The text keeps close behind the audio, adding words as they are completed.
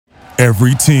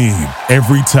Every team,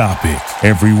 every topic,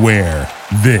 everywhere.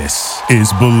 This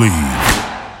is Believe.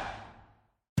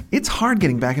 It's hard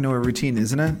getting back into a routine,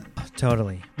 isn't it?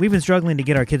 Totally. We've been struggling to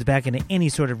get our kids back into any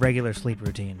sort of regular sleep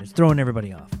routine. It's throwing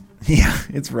everybody off. Yeah,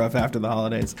 it's rough after the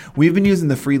holidays. We've been using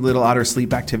the free Little Otter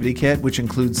Sleep Activity Kit, which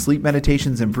includes sleep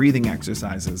meditations and breathing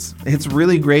exercises. It's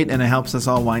really great, and it helps us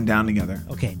all wind down together.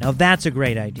 Okay, now that's a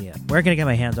great idea. Where can I get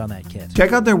my hands on that kit?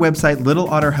 Check out their website,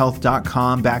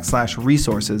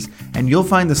 littleotterhealth.com/resources, and you'll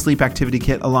find the Sleep Activity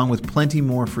Kit along with plenty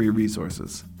more free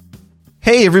resources.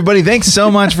 Hey, everybody. Thanks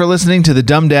so much for listening to the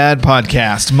Dumb Dad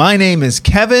Podcast. My name is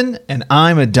Kevin, and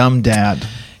I'm a dumb dad.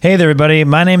 Hey there, everybody.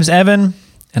 My name's Evan,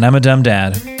 and I'm a dumb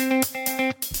dad.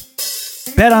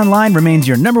 BetOnline remains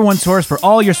your number one source for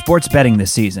all your sports betting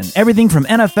this season. Everything from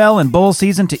NFL and bowl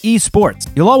season to esports.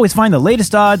 You'll always find the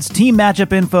latest odds, team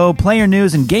matchup info, player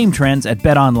news, and game trends at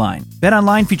BetOnline.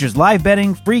 BetOnline features live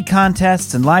betting, free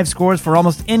contests, and live scores for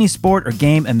almost any sport or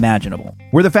game imaginable.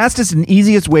 We're the fastest and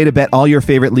easiest way to bet all your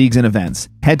favorite leagues and events.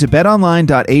 Head to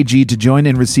betonline.ag to join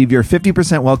and receive your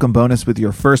 50% welcome bonus with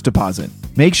your first deposit.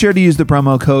 Make sure to use the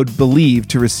promo code BELIEVE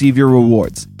to receive your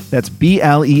rewards. That's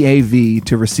BLEAV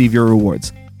to receive your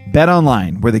rewards. Bet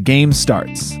online, where the game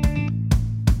starts.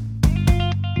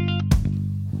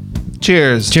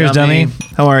 Cheers. Cheers, dummy.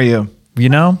 How are you? You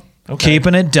know,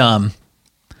 keeping it dumb.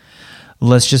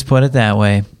 Let's just put it that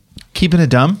way. Keeping it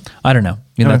dumb? I don't know.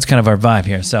 That's kind of our vibe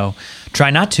here. So try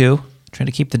not to. Try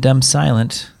to keep the dumb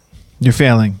silent. You're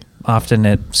failing. Often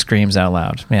it screams out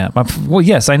loud. Yeah. Well,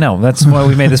 yes, I know. That's why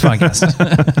we made this podcast.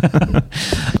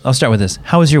 I'll start with this.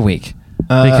 How was your week?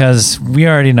 Because we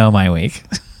already know my week.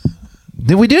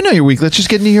 We do know your week. Let's just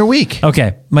get into your week.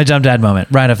 Okay. My dumb dad moment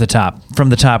right off the top. From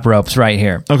the top ropes right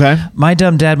here. Okay. My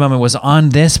dumb dad moment was on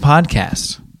this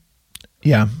podcast.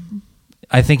 Yeah.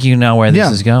 I think you know where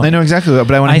this is going. I know exactly what,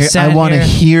 but I want to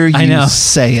hear you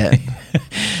say it.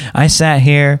 I sat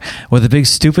here with a big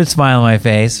stupid smile on my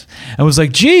face and was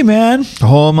like, gee, man. The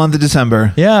whole month of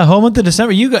December. Yeah, whole month of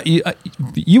December.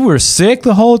 You were sick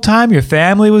the whole time. Your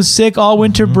family was sick all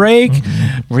winter break.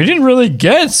 Mm-hmm. We didn't really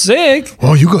get sick.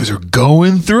 Oh, you guys are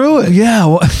going through it.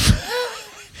 Yeah.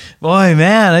 Boy,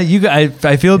 man,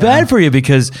 I feel bad for you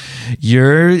because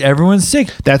everyone's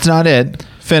sick. That's not it.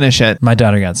 Finish it. My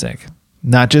daughter got sick.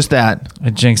 Not just that.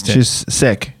 I jinxed it. She's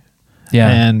sick. Yeah.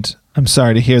 And I'm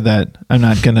sorry to hear that. I'm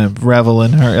not going to revel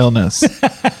in her illness.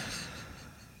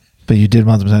 But you did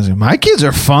multiple times. My kids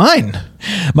are fine.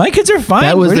 My kids are fine.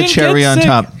 That was the cherry on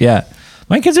top. Yeah.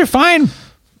 My kids are fine.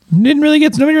 Nobody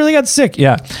really got sick.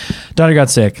 Yeah. Daughter got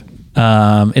sick.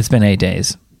 It's been 8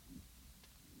 days.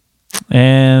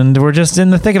 And we're just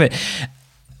in the thick of it.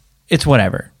 It's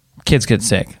whatever. Kids get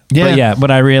sick. Yeah.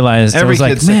 But I realized, I was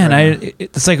like, man,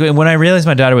 it's like when I realized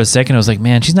my daughter was sick and I was like,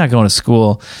 man, she's not going to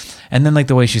school. And then like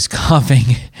the way she's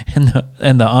coughing and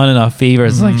the on and off fever,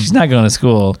 it's like, she's not going to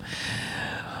school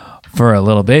for a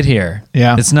little bit here.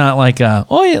 Yeah. It's not like,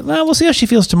 we'll see how she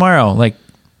feels tomorrow. Like,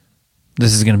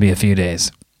 this is going to be a few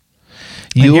days.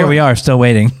 And here we are still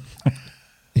waiting.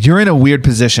 You're in a weird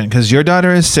position because your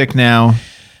daughter is sick now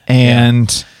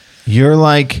and you're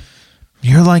like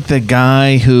the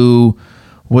guy who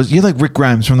you're like Rick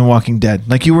Grimes from The Walking Dead.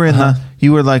 Like you were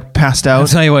you were like passed out. I'll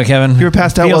tell you what, Kevin. You were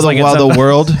passed out while the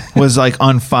world was like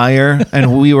on fire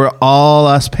and we were all,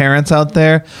 us parents out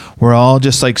there, we're all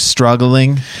just like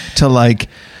struggling to like,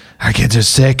 our kids are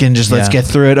sick and just let's get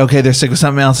through it. Okay, they're sick with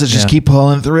something else. Let's just keep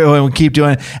pulling through and we keep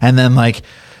doing it. And then like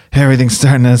everything's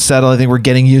starting to settle. I think we're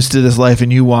getting used to this life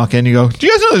and you walk in, you go, do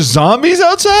you guys know there's zombies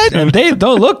outside? And they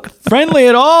don't look friendly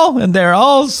at all. And they're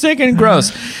all sick and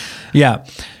gross. Yeah.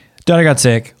 Daughter got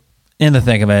sick in the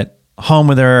thick of it. Home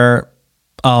with her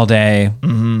all day.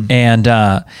 Mm-hmm.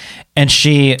 And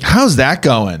she... How's that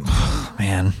going?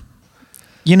 Man.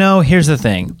 Here's the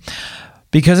thing.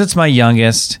 Because it's my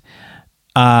youngest,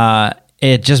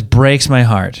 it just breaks my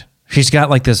heart. She's got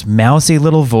like this mousy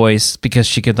little voice because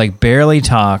she could like barely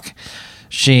talk.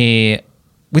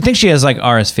 We think she has like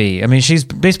RSV. I mean, she's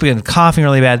basically been coughing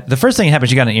really bad. The first thing that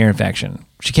happened, she got an ear infection.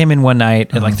 She came in one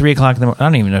night at like 3 o'clock in the morning. I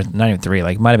don't even know, not even 3,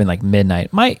 like might have been like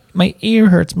midnight. My ear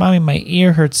hurts, mommy, my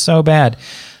ear hurts so bad.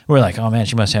 We're like, oh man,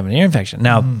 she must have an ear infection.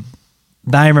 Now,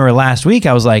 I remember last week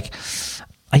I was like,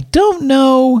 I don't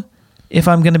know if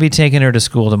I'm going to be taking her to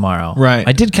school tomorrow. Right.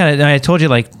 I told you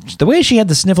like the way she had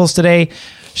the sniffles today,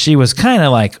 she was kind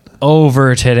of like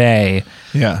over today.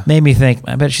 Yeah. Made me think,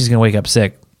 I bet she's going to wake up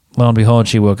sick. Lo and behold,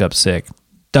 she woke up sick.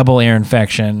 Double ear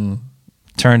infection,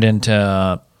 turned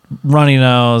into runny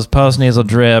nose, postnasal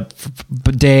drip,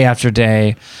 day after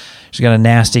day. She's got a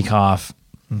nasty cough.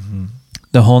 Mm-hmm.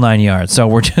 The whole 9 yards. So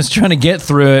we're just trying to get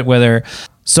through it with her.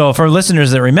 So for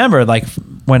listeners that remember, like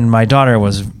when my daughter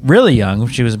was really young,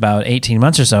 she was about 18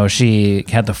 months or so, she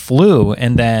had the flu.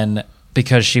 And then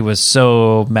because she was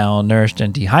so malnourished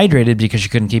and dehydrated because she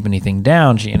couldn't keep anything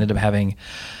down, she ended up having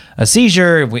a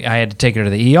seizure. I had to take her to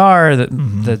the ER.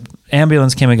 The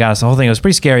ambulance came and got us. The whole thing, it was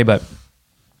pretty scary, but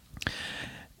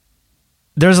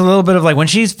there's a little bit of like when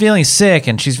she's feeling sick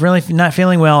and she's really not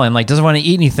feeling well and like doesn't want to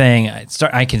eat anything,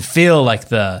 I can feel like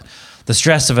the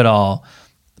stress of it all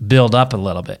build up a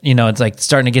little bit. You know, it's like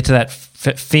starting to get to that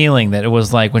feeling that it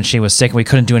was like when she was sick and we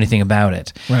couldn't do anything about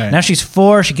it. Right. Now she's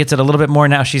 4, she gets it a little bit more.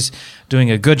 Now she's doing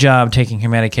a good job taking her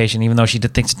medication, even though she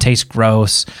thinks it tastes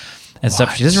gross and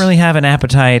stuff. She doesn't really have an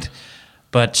appetite,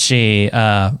 but she,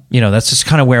 that's just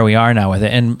kind of where we are now with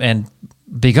it. And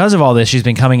because of all this, she's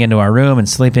been coming into our room and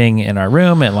sleeping in our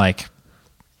room at like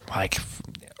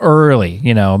early,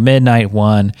 midnight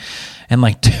 1, and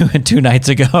like two nights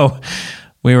ago,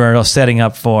 we were setting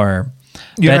up for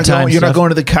bedtime. You're not going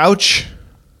to the couch?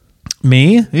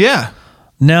 Me? Yeah.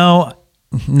 No,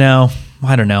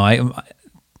 I don't know.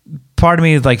 Part of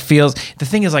me like feels, the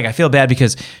thing is like, I feel bad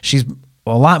because she's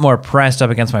a lot more pressed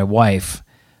up against my wife.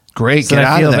 Great, So get I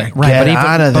out feel of there. like- right, Get but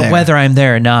out of there. But whether I'm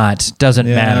there or not doesn't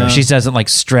Yeah. matter. She doesn't like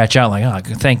stretch out like,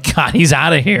 oh, thank God he's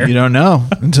out of here. You don't know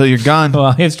until you're gone.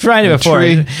 Well, we've tried it The before.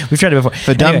 tree. We've tried it before. If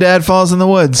a dumb Anyway, dad falls in the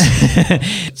woods.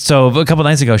 So a couple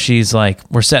nights ago, she's like,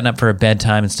 we're setting up for her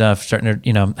bedtime and stuff. Starting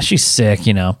to, she's sick,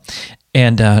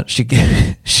 and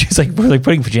she's like, we're like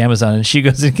putting pajamas on, and she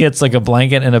goes and gets like a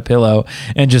blanket and a pillow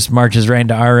and just marches right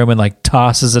into our room and like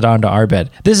tosses it onto our bed.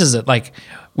 This is it. Like,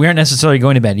 we aren't necessarily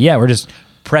going to bed. Yeah, we're just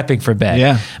prepping for bed.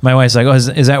 Yeah. My wife's like, oh,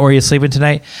 is that where you're sleeping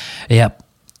tonight? Yep.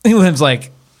 William's like,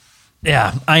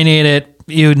 yeah, I need it.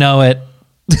 You know it.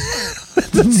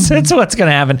 That's what's going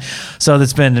to happen. So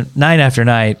it's been night after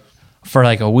night for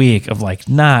like a week of like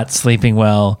not sleeping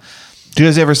well. Do you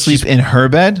guys ever sleep in her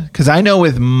bed? Because I know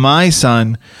with my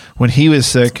son, when he was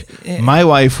sick, my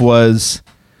wife was,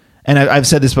 and I've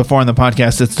said this before on the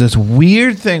podcast, it's this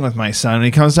weird thing with my son. When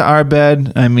he comes to our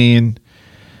bed, I mean,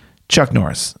 Chuck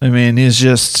Norris. I mean, he's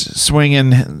just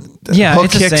swinging hook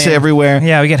it's the kicks same. everywhere.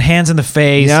 Yeah, we get hands in the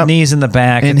face, Yep. knees in the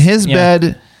back. In It's- his yeah.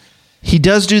 bed, he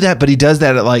does do that, but he does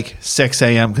that at like 6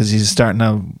 a.m. because he's starting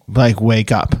to like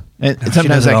wake up. And sometimes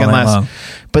does it that all can night last. long.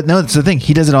 But no, it's the thing.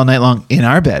 He does it all night long in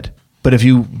our bed. But if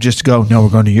you just go, no, we're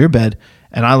going to your bed,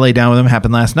 and I lay down with him,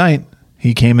 happened last night.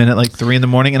 He came in at like 3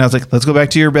 a.m, and I was like, let's go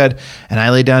back to your bed. And I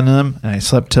laid down with him, and I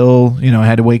slept till, I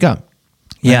had to wake up.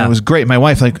 Yeah. And it was great. My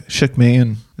wife like shook me,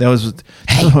 and that was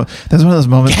one of those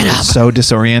moments that was so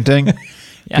disorienting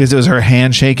because it was her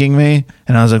hand shaking me,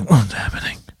 and I was like, what's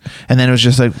happening? And then it was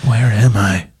just like, where am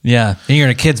I? Yeah. And you're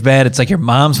in a kid's bed. It's like your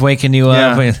mom's waking you up.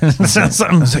 Yeah. But you're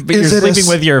is it sleeping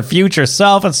with your future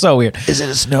self. It's so weird. Is it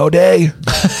a snow day?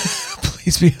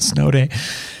 Please be a snow day.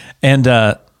 And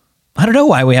I don't know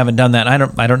why we haven't done that. I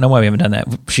don't know why we haven't done that.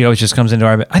 She always just comes into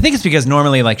our bed. I think it's because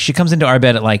normally like she comes into our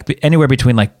bed at like anywhere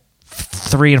between like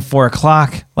 3 and 4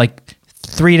 o'clock, like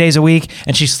 3 days a week,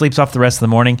 and she sleeps off the rest of the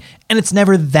morning, and it's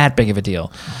never that big of a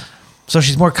deal. So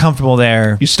she's more comfortable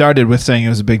there. You started with saying it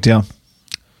was a big deal.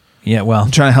 Yeah, well, I'm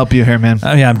trying to help you here, man.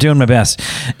 yeah, I'm doing my best.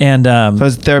 And If I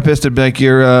was a therapist, I'd be like,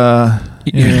 you're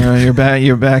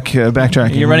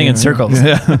backtracking. You're running in circles.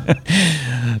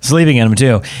 Yeah. Sleeping in them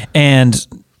too. And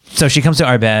so she comes to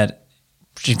our bed.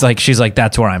 She's like,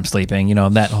 that's where I'm sleeping,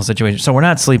 that whole situation. So we're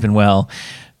not sleeping well.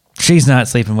 She's not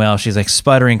sleeping well. She's like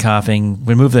sputtering, coughing.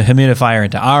 We moved the humidifier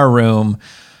into our room.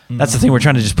 That's the thing. We're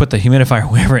trying to just put the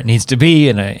humidifier wherever it needs to be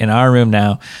in our room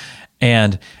now.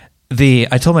 And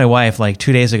I told my wife like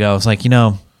 2 days ago, I was like,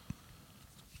 I'm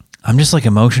just like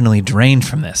emotionally drained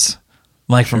from this.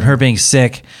 Like from her being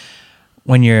sick.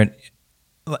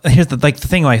 Here's the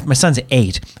thing, my son's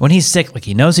 8. When he's sick, like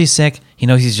he knows he's sick. He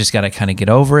knows he's just got to kind of get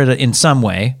over it in some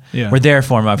way. Yeah. We're there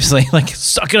for him, obviously. Like,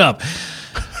 suck it up.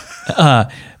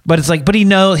 But it's like,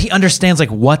 he understands like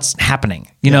what's happening.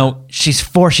 She's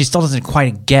 4. She still doesn't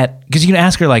quite get, because you can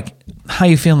ask her like, how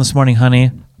you feeling this morning,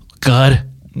 honey? Good.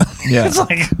 Yeah. It's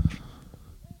like,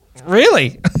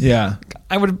 really? Yeah.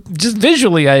 I would just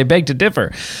visually, I beg to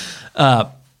differ.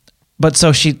 But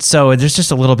so there's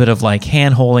just a little bit of like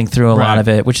hand holding through a lot of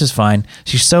it, which is fine.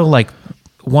 She's so like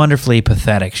wonderfully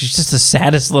pathetic. She's just the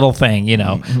saddest little thing,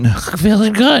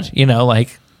 feeling good,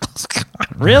 like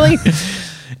really?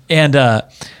 And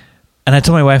I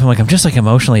told my wife, I'm like, I'm just like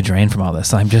emotionally drained from all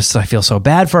this. I feel so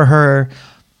bad for her.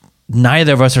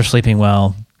 Neither of us are sleeping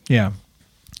well. Yeah.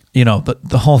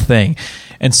 The whole thing.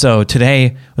 And so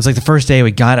today was like the first day I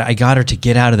got her to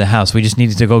get out of the house. We just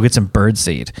needed to go get some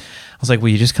birdseed. I was like, will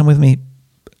you just come with me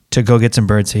to go get some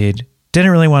birdseed? Didn't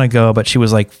really want to go, but she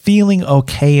was like feeling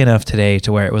okay enough today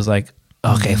to where it was like,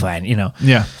 Okay, fine. You know.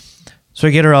 Yeah. So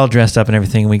I get her all dressed up and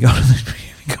everything. And we go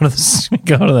to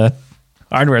the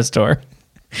hardware store,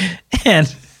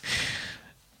 and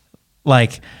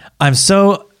like I'm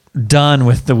so done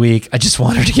with the week. I just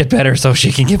want her to get better so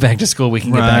she can get back to school. We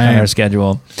can get back on our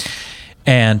schedule.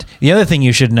 And the other thing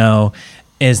you should know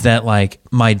is that like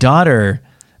my daughter,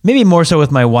 maybe more so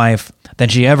with my wife than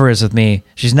she ever is with me,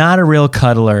 she's not a real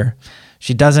cuddler.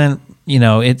 She doesn't, you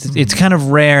know, it's kind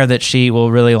of rare that she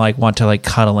will really like want to like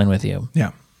cuddle in with you.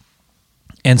 Yeah.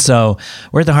 And so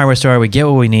we're at the hardware store. We get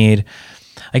what we need.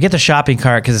 I get the shopping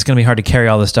cart because it's going to be hard to carry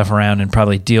all this stuff around and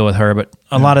probably deal with her. But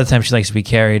a lot of the time she likes to be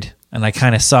carried. And I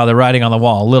kind of saw the writing on the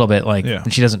wall a little bit, like when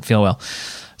she doesn't feel well.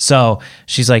 So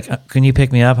she's like, can you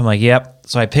pick me up? I'm like, yep.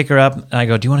 So I pick her up and I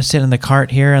go, do you want to sit in the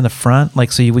cart here in the front?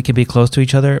 Like, so we could be close to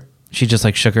each other? She just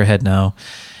like shook her head no.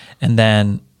 And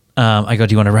then I go,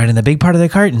 do you want to ride in the big part of the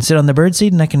cart and sit on the bird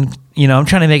seat? And I can, you know, I'm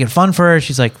trying to make it fun for her.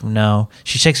 She's like, no.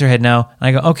 She shakes her head no.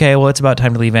 And I go, okay, well, it's about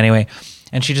time to leave anyway.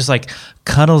 And she just like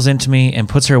cuddles into me and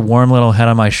puts her warm little head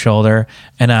on my shoulder.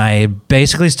 And I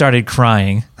basically started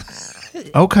crying.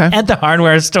 Okay. At the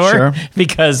hardware store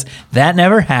because that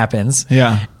never happens.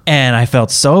 Yeah. And I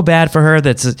felt so bad for her.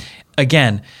 That's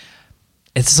again,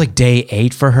 it's like day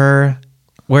 8 for her,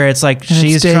 where it's like and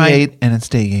she's it's day trying. 8, and it's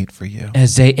day 8 for you.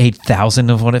 It's day 8,000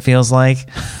 of what it feels like.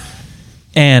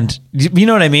 And you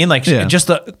know what I mean? Like just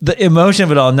the emotion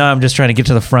of it all. Now I'm just trying to get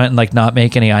to the front and like not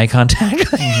make any eye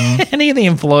contact. Any of the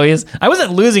employees. I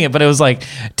wasn't losing it, but it was like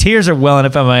tears are welling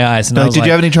up in my eyes. And like, did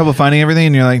you have any trouble finding everything?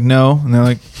 And you're like, no. And they're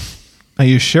like, are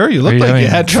you sure? You look like you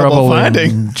had trouble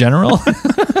finding. In general?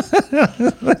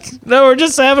 No,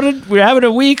 we're having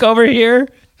a week over here,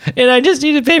 and I just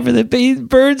need to pay for the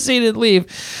bird seat and leave.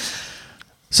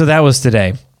 So that was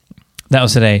today.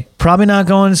 Probably not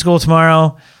going to school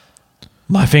tomorrow.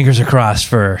 My fingers are crossed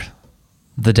for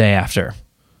the day after.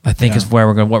 I think is what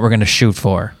we're going to shoot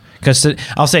for. Because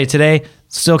I'll say today,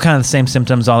 still kind of the same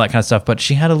symptoms, all that kind of stuff, but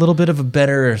she had a little bit of a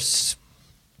better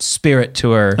spirit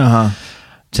to her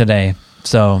today.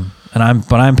 So, but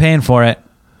I'm paying for it.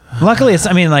 Luckily, it's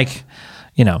not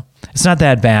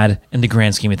that bad in the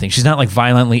grand scheme of things. She's not like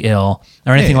violently ill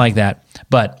or anything like that.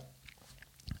 But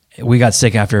we got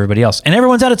sick after everybody else, and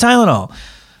everyone's out of Tylenol.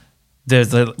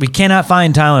 We cannot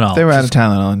find Tylenol. They were out of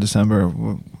Tylenol in December.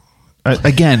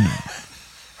 Again,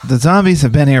 the zombies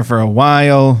have been here for a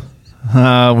while.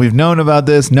 We've known about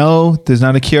this. No, there's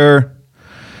not a cure.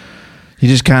 You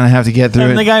just kind of have to get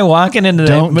through it. The guy walking into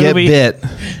the movie. Don't get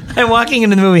bit. I'm walking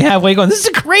into the movie halfway going, this is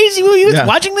a crazy movie. You're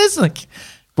watching this? Like,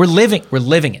 we're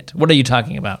living it. What are you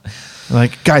talking about?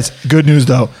 Like, guys, good news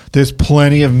though. There's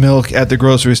plenty of milk at the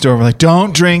grocery store. We're like,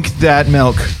 don't drink that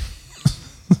milk.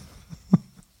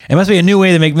 It must be a new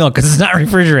way to make milk because it's not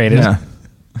refrigerated. Yeah.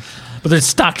 But they're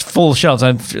stocked full shelves.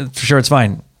 I'm sure it's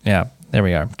fine. Yeah, there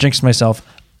we are. Jinxed myself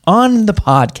on the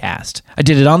podcast. I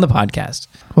did it on the podcast.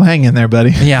 Well, hang in there,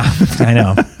 buddy. Yeah, I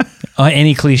know.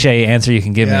 Any cliche answer you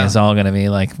can give me is all going to be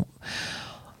like,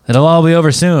 it'll all be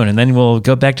over soon, and then we'll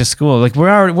go back to school. Like,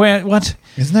 what?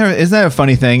 Isn't that a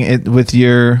funny thing with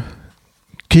your?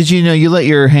 Because you let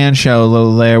your hand show a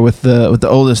little there with the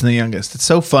oldest and the youngest. It's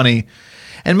so funny,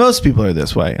 and most people are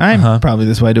this way. I'm probably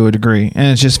this way to a degree,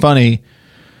 and it's just funny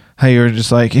how you're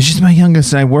just like, it's just my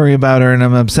youngest, and I worry about her, and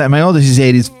I'm upset. My oldest is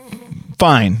 8. He's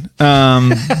fine.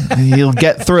 You'll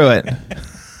get through it.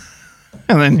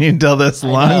 And then you tell this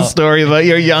long story about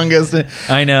your youngest.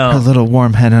 I know. A little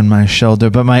warm head on my shoulder.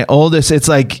 But my oldest, it's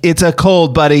like, it's a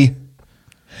cold, buddy.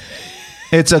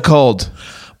 It's a cold.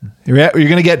 You're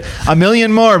going to get a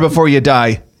million more before you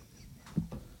die.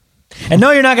 And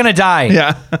no, you're not going to die.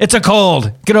 Yeah. It's a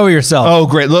cold. Get over yourself. Oh,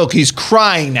 great. Look, he's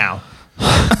crying now.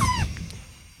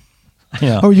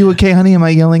 Yeah. Are you okay, honey? Am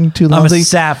I yelling too loudly? I'm a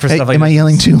sap for stuff like Am I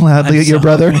yelling too loudly at your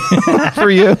brother? For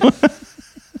you?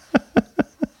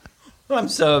 I'm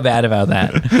so bad about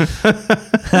that.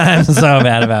 I'm so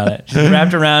bad about it. She's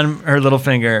wrapped around her little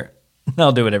finger.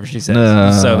 I'll do whatever she says.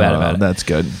 I'm so bad about it. That's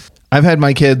good. I've had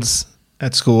my kids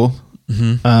at school.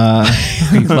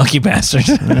 Mm-hmm. You lucky bastard.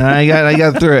 I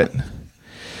got through it.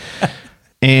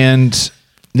 And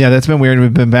yeah, that's been weird.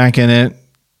 We've been back in it.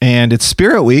 And it's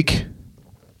Spirit Week.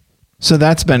 So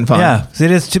that's been fun. Yeah, it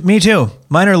is. Me too.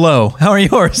 Mine are low. How are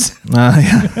yours?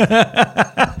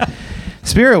 Yeah.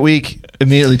 Spirit Week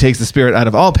immediately takes the spirit out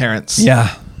of all parents.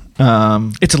 Yeah.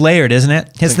 It's layered, isn't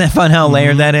it? Isn't that fun how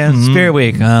layered that is? Mm-hmm. Spirit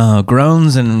Week. Oh,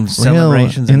 groans and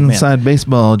celebrations. Inside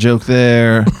baseball joke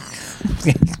there.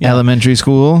 Yeah. Elementary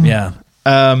school. Yeah.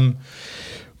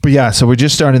 But yeah, so we're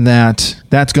just starting that.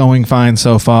 That's going fine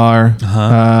so far.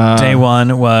 Day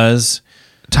one was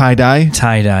tie-dye.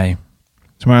 Tie-dye.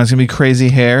 Tomorrow's gonna be crazy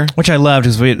hair. Which I loved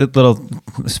because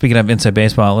speaking of inside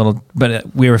baseball,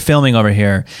 but we were filming over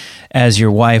here as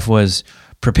your wife was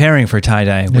preparing for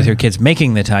tie-dye with your kids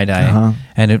making the tie-dye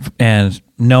and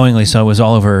knowingly so it was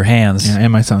all over her hands. Yeah,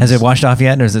 and my sons. Has it washed off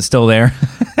yet or is it still there?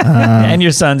 And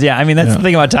your sons. Yeah. I mean, that's the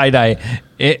thing about tie-dye.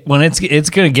 When it's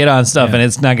going to get on stuff and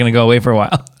it's not going to go away for a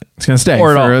while. It's going to stay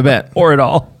for a bit. Or at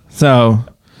all. So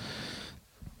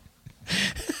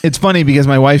it's funny because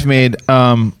my wife made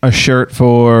a shirt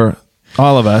for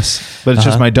all of us, but it's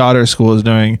just my daughter's school is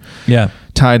doing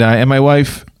tie-dye. And my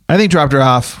wife, I think, dropped her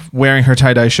off wearing her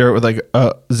tie-dye shirt with like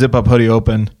a zip-up hoodie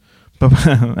open. But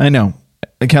I know,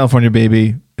 a California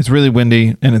baby, it's really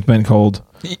windy and it's been cold.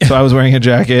 So I was wearing a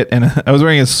jacket and I was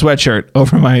wearing a sweatshirt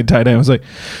over my tie-dye. I was like,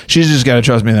 she's just got to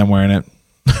trust me that I'm wearing it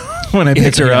when I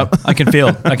pick her up. I can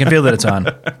feel that it's on.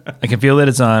 I can feel that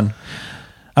it's on.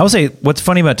 I will say, what's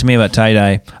funny to me about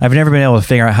tie-dye, I've never been able to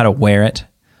figure out how to wear it.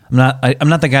 I'm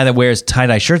not the guy that wears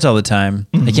tie-dye shirts all the time.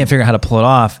 I can't figure out how to pull it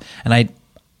off. And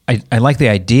I like the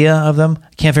idea of them.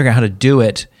 I can't figure out how to do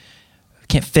it. I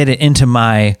can't fit it into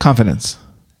my... confidence.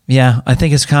 Yeah, I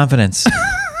think it's confidence.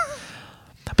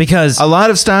 Because... a lot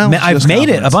of styles. I've made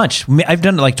it a bunch. I've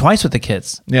done it like twice with the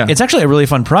kids. Yeah. It's actually a really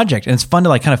fun project. And it's fun to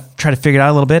like kind of try to figure it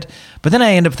out a little bit. But then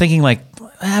I end up thinking like,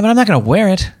 but I'm not going to wear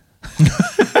it.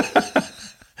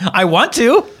 I want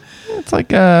to. It's like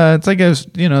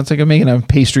making a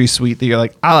pastry sweet that you're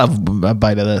like, I'll have a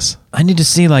bite of this. I need to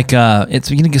see like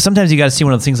sometimes you got to see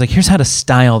one of the things like, here's how to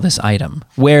style this item.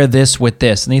 Wear this with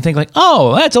this, and then you think like,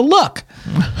 oh, that's a look.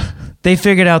 They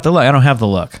figured out the look. I don't have the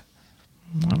look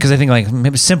because I think like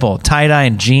maybe simple tie-dye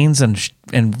and jeans and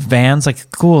Vans,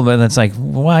 like cool. But it's like,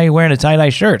 why are you wearing a tie-dye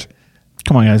shirt?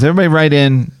 Come on, guys! Everybody, write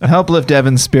in. Help lift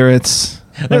Evan's spirits.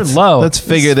 They're low. Let's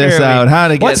figure this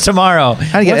out. What's tomorrow?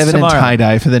 How to get Evan in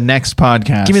tie-dye for the next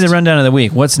podcast. Give me the rundown of the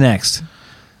week. What's next?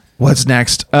 What's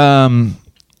next? Well, I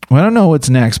don't know what's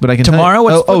next, but I can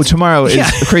tomorrow. Tell you, tomorrow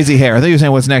is crazy hair. I thought you were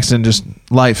saying what's next in just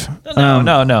life.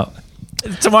 No.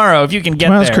 Tomorrow, if you can get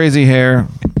tomorrow's there. Crazy hair,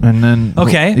 and then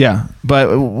okay,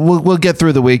 but we'll get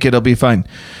through the week. It'll be fine.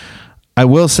 I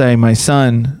will say, my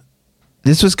son,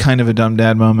 this was kind of a dumb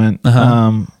dad moment,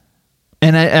 and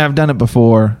I've done it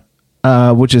before.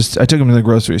 Which is, I took him to the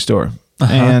grocery store,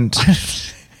 and it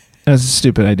was a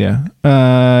stupid idea.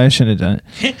 I shouldn't have done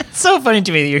it. It's so funny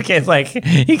to me that your kid's like,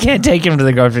 you can't take him to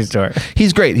the grocery store.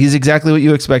 He's great. He's exactly what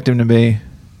you expect him to be.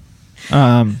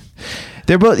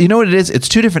 They're both, you know what it is? It's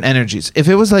two different energies. If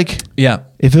it was like,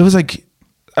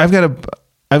 I've got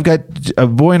a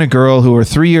boy and a girl who are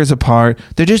 3 years apart.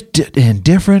 They're just in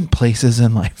different places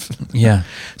in life. Yeah.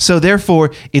 So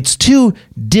therefore, it's two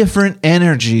different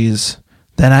energies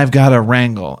that I've got to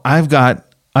wrangle. I've got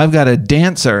a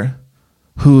dancer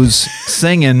who's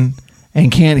singing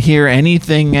and can't hear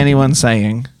anything anyone's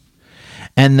saying.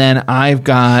 And then I've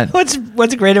got...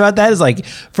 What's great about that is like,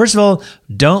 first of all,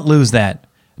 don't lose that.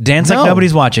 Dance like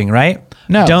nobody's watching, right?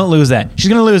 No. Don't lose that. She's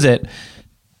going to lose it.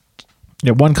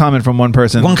 Yeah, one comment from one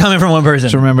person.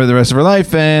 Just remember the rest of her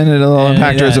life, and it'll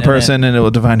impact her as a person, and it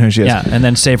will define who she is. Yeah, and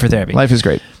then save for therapy. Life is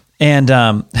great. And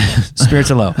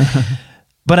spirits are low.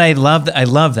 But I love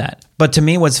that. But to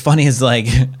me, what's funny is like,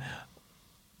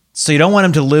 so you don't want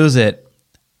him to lose it,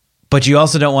 but you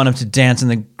also don't want him to dance in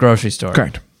the grocery store.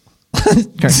 Correct.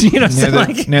 You know,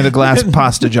 near the glass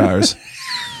pasta jars.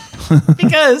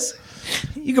 Because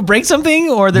you could break something,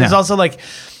 or there's also like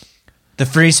the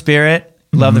free spirit.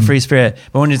 Love the free spirit.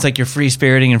 But when it's like you're free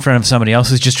spiriting in front of somebody else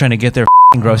who's just trying to get their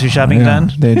grocery shopping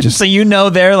done, they just so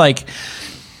they're like,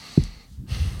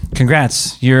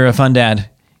 congrats, you're a fun dad.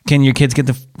 Can your kids get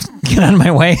out of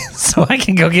my way so I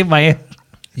can go get my...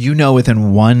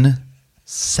 within 1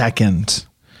 second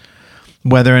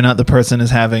whether or not the person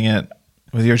is having it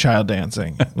with your child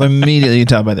dancing. Immediately you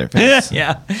tell by their face.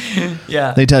 Yeah.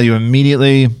 They tell you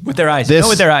immediately. With their eyes.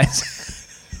 With their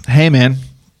eyes. Hey, man,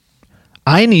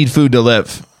 I need food to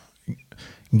live.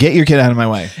 Get your kid out of my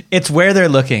way. It's where they're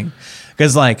looking.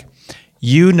 Because, like,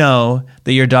 you know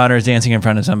that your daughter is dancing in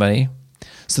front of somebody.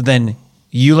 So then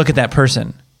you look at that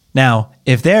person. Now,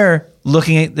 if they're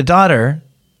looking at the daughter,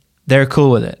 they're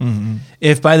cool with it. Mm-hmm.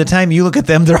 If by the time you look at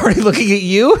them, they're already looking at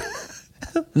you,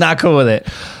 not cool with it.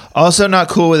 Also not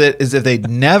cool with it is if they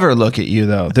never look at you,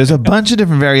 though. There's a bunch of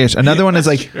different variations. Another one is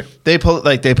like they pull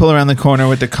around the corner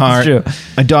with the cart.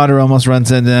 My daughter almost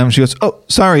runs into them. She goes, "Oh,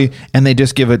 sorry," and they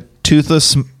just give a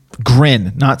toothless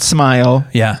grin, not smile.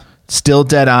 Yeah, still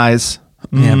dead eyes.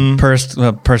 Yeah, pursed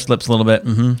lips a little bit.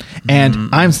 Mm-hmm. And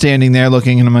I'm standing there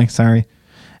looking, and I'm like, "Sorry."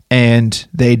 And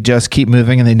they just keep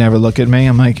moving, and they never look at me.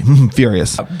 I'm like,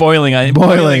 furious, boiling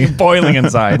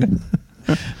inside.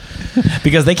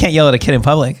 Because they can't yell at a kid in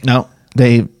public. No,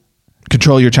 they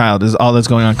control your child is all that's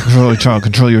going on. Control your child,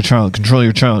 control your child, control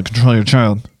your child, control your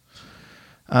child.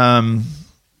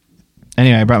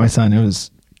 Anyway, I brought my son. It was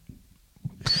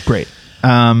great.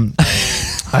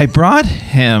 I brought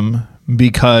him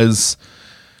because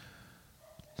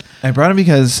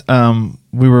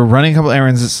we were running a couple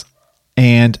errands,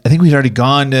 and I think we'd already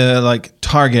gone to like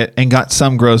Target and got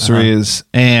some groceries,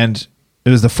 and it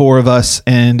was the four of us,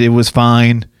 and it was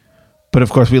fine. But of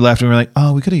course, we left and we were like,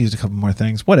 "Oh, we could have used a couple more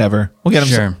things. Whatever, we'll get him.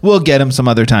 Sure. We'll get him some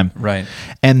other time." Right.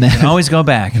 And then You can always go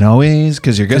back.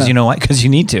 because you're good. Because you know what? Because you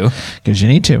need to. Because you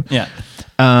need to. Yeah.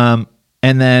 And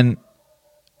then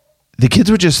the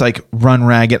kids would just like run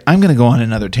ragged. I'm going to go on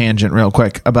another tangent real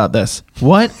quick about this.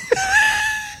 What?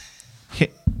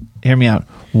 Hear me out.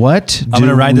 What? I'm going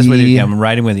to ride this with you. I'm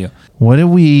riding with you. What do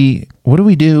we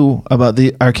do about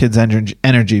our kids'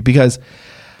 energy? Because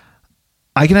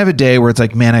I can have a day where it's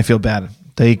like, man, I feel bad.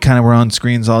 They kind of were on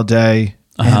screens all day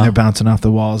and they're bouncing off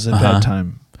the walls at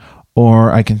bedtime.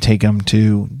 Or I can take them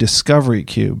to Discovery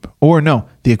Cube. Or no,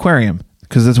 the aquarium.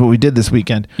 Because that's what we did this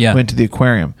weekend. Yeah. Went to the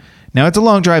aquarium. Now, it's a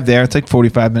long drive there. It's like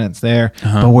 45 minutes there.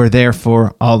 But we're there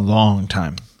for a long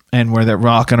time. And we're there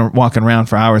walking around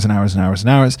for hours and hours and hours and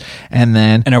hours. And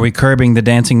then... And are we curbing the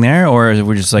dancing there? Or is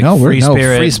we just like free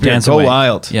spirit, dance go away?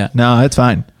 wild. Yeah. No, it's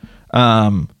fine.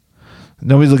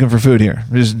 Nobody's looking for food here.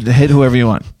 Just hit whoever you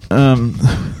want.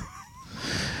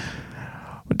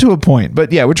 To a point.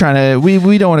 But yeah, we're trying to...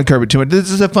 We don't want to curb it too much. This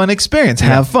is a fun experience.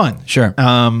 Have fun. Sure.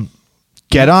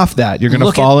 Get off that. You're going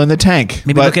to fall in the tank.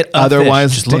 Maybe but look at a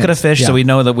otherwise, fish. Just look at a fish so we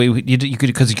know that you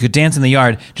could dance in the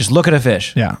yard. Just look at a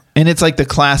fish. Yeah. And it's like the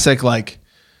classic, like,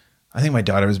 I think my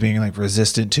daughter was being like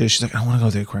resistant too. She's like, I want to go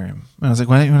to the aquarium. And I was like,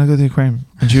 why don't you want to go to the aquarium?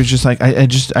 And she was just like,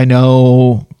 I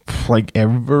know like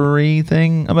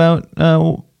everything about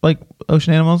like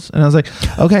ocean animals. And I was like,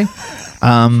 okay,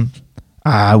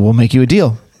 I will make you a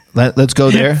deal. Let's go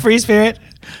there. Free spirit,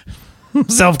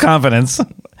 self-confidence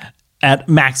at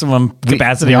maximum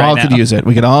capacity. We all right could now. use it.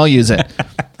 We could all use it.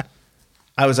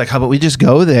 I was like, how about we just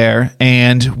go there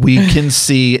and we can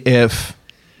see if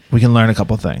we can learn a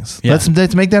couple things. Yeah.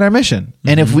 Let's make that our mission.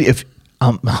 And if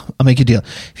I'll make you a deal.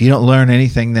 If you don't learn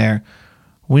anything there,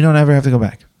 we don't ever have to go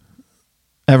back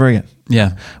ever again.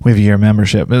 Yeah. We have a year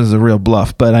membership. This is a real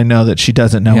bluff, but I know that she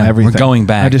doesn't know everything. We're going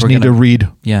back. I just need to read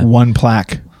one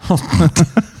plaque.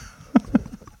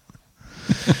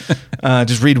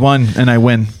 Just read one and I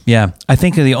win. Yeah. I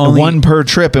think the only one per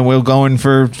trip and we'll go in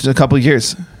for a couple of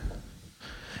years.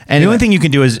 And the only thing you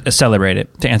can do is celebrate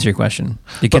it, to answer your question.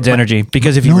 The kid's energy.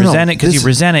 Because if you resent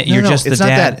it, you're just the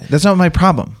dad. That's not my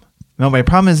problem. No, my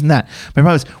problem isn't that. My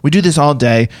problem is we do this all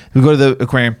day. We go to the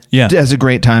aquarium. Yeah. Has a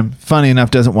great time. Funny enough,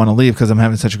 doesn't want to leave because I'm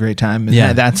having such a great time. And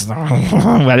yeah. That's,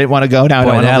 I didn't want to go. Now I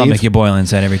don't want to leave. That'll make you boil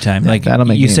inside every time. Yeah, like that'll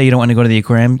make you say you don't want to go to the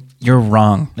aquarium, you're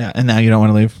wrong. Yeah, and now you don't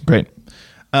want to leave. Great.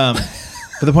 But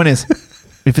the point is,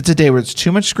 if it's a day where it's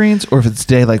too much screens or if it's a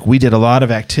day like we did a lot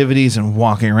of activities and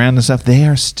walking around and stuff, they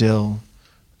are still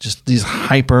just these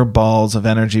hyper balls of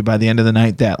energy by the end of the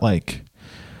night that like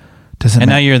doesn't and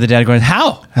matter. Now you're the dad going,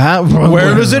 how?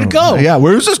 Where does it go? Yeah,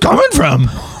 where is this coming from?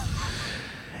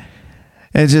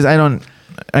 It's just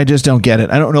I just don't get it.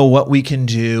 I don't know what we can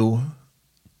do.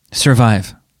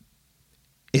 Survive.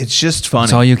 It's just funny.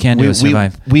 That's all you can do is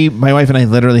survive. My wife and I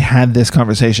literally had this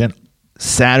conversation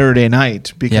Saturday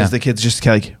night because the kids just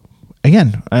like,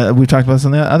 again, we've talked about this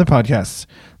on the other podcasts.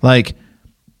 Like,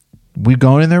 we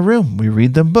go in their room, we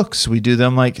read them books, we do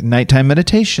them like nighttime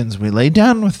meditations, we lay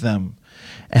down with them,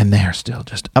 and they're still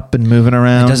just up and moving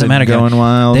around. It doesn't matter. Going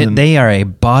wild. They are a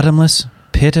bottomless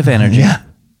pit of energy. Yeah.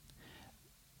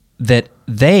 That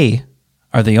they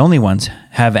are the only ones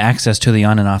have access to the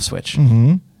on and off switch,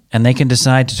 and they can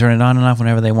decide to turn it on and off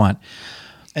whenever they want.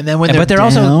 And then they're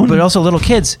also little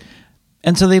kids,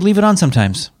 and so they leave it on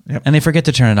sometimes, and they forget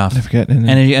to turn it off. They forget,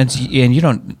 and you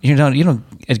don't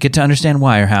get to understand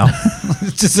why or how.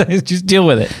 just deal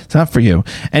with it. It's not for you.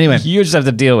 Anyway, you just have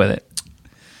to deal with it.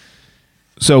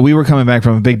 So we were coming back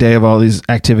from a big day of all these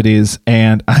activities,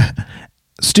 and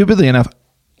stupidly enough,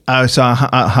 I saw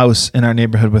a house in our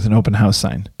neighborhood with an open house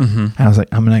sign. And I was like,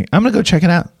 I'm gonna go check it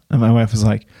out. And my wife was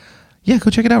like, yeah, go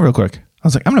check it out real quick. I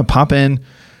was like, I'm gonna pop in.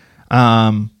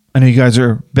 I know you guys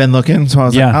are been looking, so I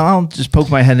was like, I'll just poke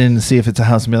my head in and see if it's a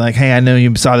house and be like, hey, I know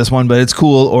you saw this one, but it's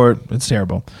cool or it's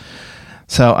terrible.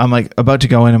 So I'm like about to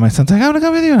go in, and my son's like, I want to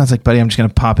go with you. And I was like, buddy, I'm just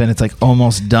gonna pop in. It's like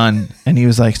almost done. And he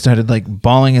was like, started like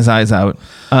bawling his eyes out.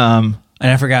 And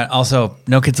I forgot also,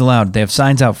 no kids allowed. They have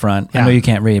signs out front. Yeah. I know you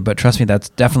can't read, but trust me, that's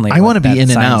definitely I want to be in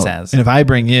and sign out. says. And if I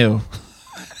bring you,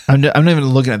 I'm not even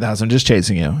looking at the house. I'm just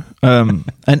chasing you. An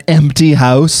empty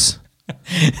house.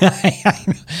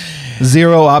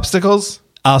 0 obstacles.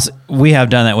 We have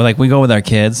done that. Like we go with our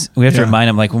kids. We have to Yeah. remind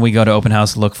them, like when we go to open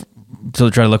house, to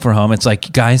try to look for a home. It's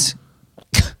like, guys,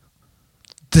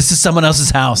 this is someone else's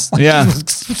house. Like, Yeah.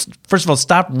 First of all,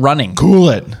 stop running. Cool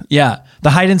it. Yeah. The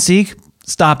hide and seek,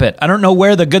 stop it. I don't know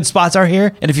where the good spots are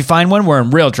here. And if you find one, we're in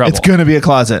real trouble. It's going to be a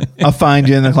closet. I'll find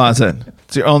you in the closet.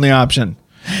 It's your only option.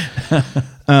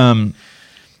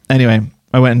 Anyway,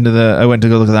 I went to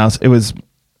go look at the house. It was,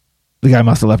 the guy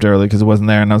must have left early because it wasn't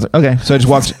there. And I was like, okay. So I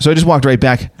just walked right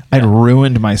back. I'd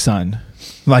ruined my son.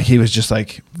 Like he was just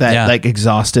like that, like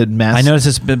exhausted mess. I noticed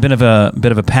it's a bit of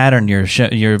a pattern. You're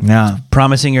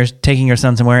promising you're taking your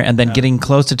son somewhere and then getting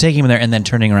close to taking him there and then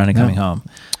turning around and coming home.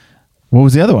 What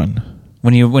was the other one?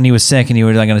 When he was sick and you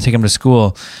were like going to take him to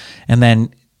school, and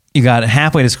then you got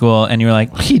halfway to school and you were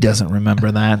like, He doesn't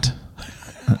remember that.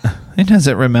 He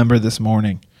doesn't remember this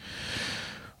morning.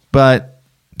 But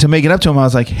to make it up to him, I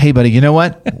was like, hey, buddy, you know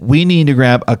what? We need to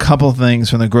grab a couple things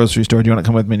from the grocery store. Do you want to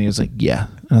come with me? And he was like, yeah.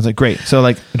 And I was like, great. So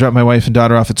like I dropped my wife and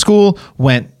daughter off at school,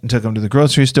 went and took them to the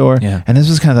grocery store. Yeah. And this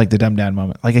was kind of like the dumb dad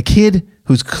moment. Like a kid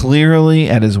who's clearly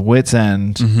at his wit's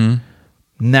end. mm-hmm.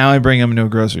 Now I bring him to a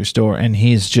grocery store and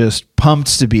he's just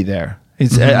pumped to be there.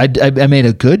 I made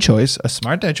a good choice, a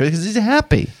smart dad choice because he's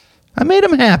happy. I made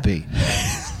him happy.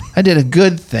 I did a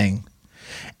good thing.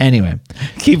 Anyway.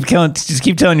 just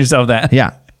keep telling yourself that.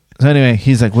 Yeah. So anyway,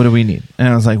 he's like, what do we need? And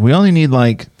I was like, we only need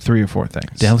like 3 or 4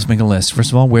 things. Dad, let's make a list. First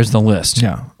of all, where's the list?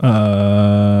 Yeah.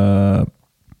 I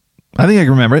think I can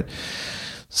remember it.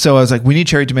 So I was like, we need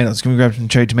cherry tomatoes. Can we grab some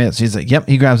cherry tomatoes? He's like, yep.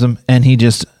 He grabs them and he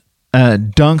just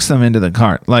dunks them into the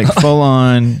cart. Like full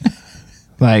on,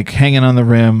 like hanging on the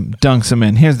rim, dunks them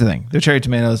in. Here's the thing. They're cherry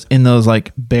tomatoes in those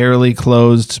like barely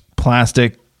closed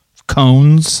plastic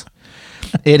cones.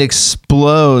 It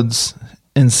explodes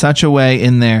in such a way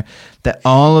in there that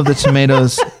all of the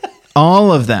tomatoes,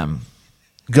 all of them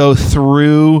go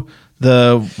through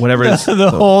the whatever it is,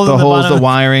 the holes, the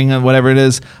wiring, and whatever it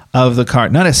is of the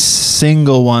cart. Not a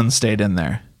single one stayed in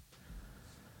there.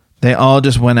 They all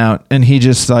just went out, and he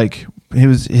just like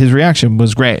his reaction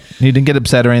was great. He didn't get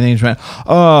upset or anything. He just went,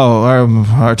 "Oh,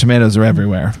 our tomatoes are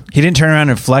everywhere." He didn't turn around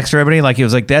and flex for everybody. Like he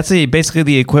was like, that's basically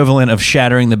the equivalent of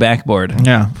shattering the backboard.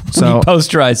 Yeah. So he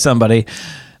posterized somebody.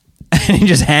 And he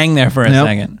just hang there for a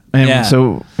second. And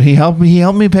so he helped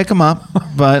me pick him up,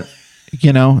 but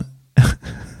you know,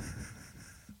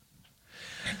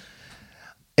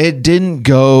 it didn't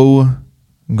go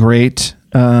great.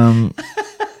 How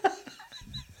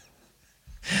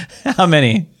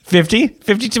many? 50?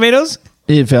 50 tomatoes?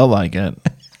 It felt like it.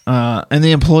 And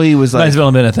the employee was Might like, as well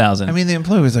have been 1,000. I mean, the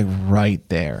employee was like right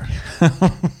there.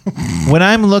 When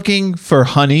I'm looking for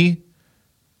honey,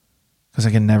 because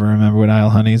I can never remember what aisle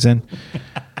honey's in,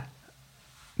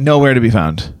 nowhere to be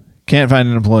found. Can't find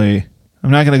an employee.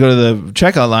 I'm not going to go to the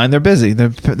checkout line. They're busy.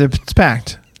 It's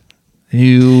packed.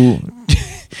 You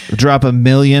drop 1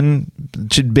 million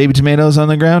baby tomatoes on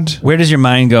the ground. Where does your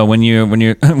mind go when you're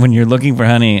looking for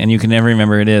honey and you can never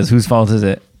remember who it is? Whose fault is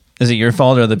it? Is it your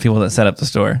fault or the people that set up the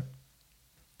store?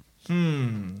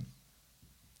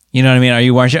 You know what I mean? Are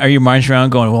you marching around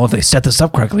going, well, if they set this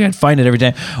up correctly, I'd find it every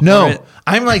time? No,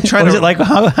 I'm like trying to. Is it like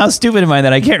how stupid am I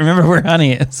that I can't remember where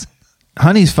honey is?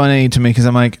 Honey's funny to me because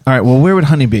I'm like, all right, well, where would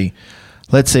honey be?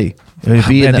 Let's see. It would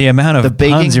be in the amount of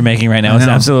puns you're making right now is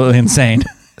absolutely insane.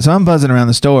 So I'm buzzing around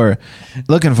the store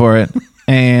looking for it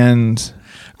and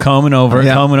combing over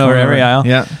every aisle.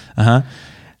 Yeah. Uh-huh.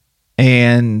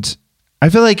 And I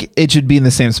feel like it should be in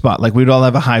the same spot. Like we'd all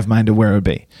have a hive mind of where it would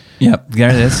be. Yep. There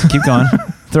it is. Keep going.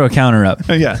 Throw a counter up.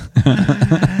 Yeah.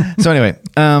 So anyway,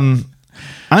 I'm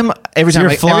every time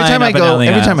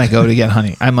I go to get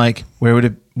honey, I'm like, where would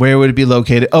it be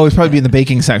located? Oh, it's probably be in the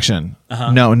baking section.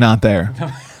 Uh-huh. No, not there.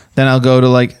 Then I'll go to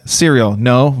like cereal.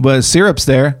 No, but syrup's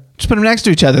there. Just put them next to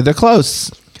each other. They're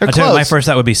close. My first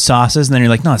thought would be sauces, and then you're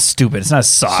like, no, it's stupid. It's not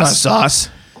sauce. It's not sauce.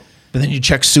 But then you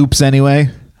check soups anyway.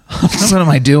 What am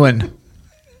I doing?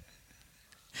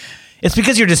 It's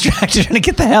because you're distracted trying to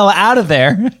get the hell out of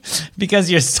there because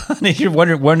your son, you're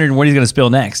wondering what he's going to spill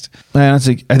next. I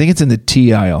think it's in the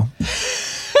tea aisle.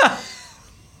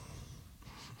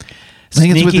 I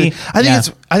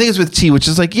think it's with tea, which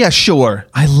is like, yeah, sure.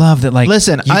 I love that. Like,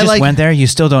 listen, you just went there. You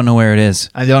still don't know where it is.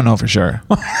 I don't know for sure.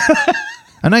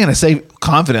 I'm not going to say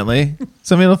confidently.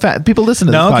 People listen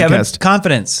to this podcast. Kevin,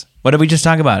 confidence. What did we just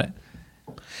talk about it?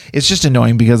 It's just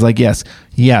annoying because, like,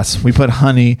 yes, we put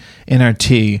honey in our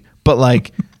tea, but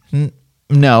like,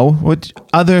 no, what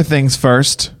other things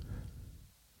first?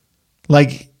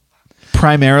 Like,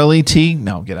 primarily tea?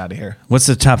 No, get out of here. What's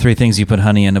the top 3 things you put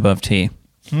honey in above tea?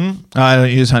 I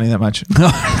don't use honey that much.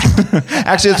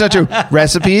 Actually, that's not true.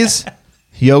 Recipes,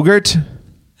 yogurt.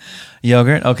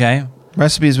 Okay.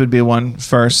 Recipes would be one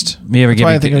first. You ever That's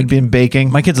why I think it would be in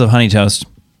baking. My kids love honey toast.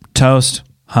 Toast,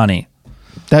 honey.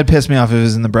 That'd piss me off if it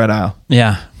was in the bread aisle.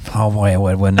 Yeah. Oh boy, it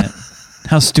would, wouldn't it?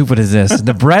 How stupid is this?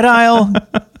 The bread aisle?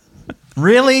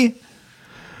 Really?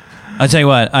 I'll tell you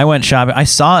what. I went shopping. I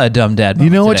saw a Dumb Dad. You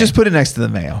know what? today. Just put it next to the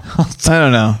mayo. I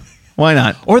don't know. Why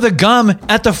not? Or the gum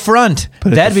at the front.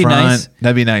 Put it at That'd the be front. nice.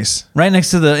 That'd be nice. Right next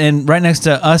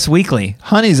to Us Weekly.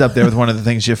 Honey's up there with one of the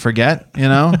things you forget, you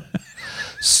know?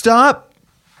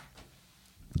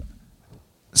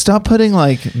 Stop putting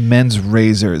like men's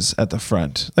razors at the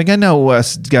front. Like I know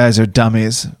us guys are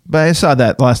dummies, but I saw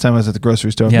that last time I was at the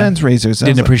grocery store. Yeah. Men's razors. I was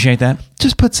Didn't like, appreciate that.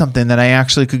 just put something that I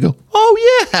actually could go,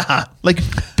 oh yeah, like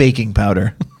baking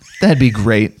powder. That'd be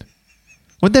great.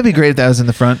 Wouldn't that be great if that was in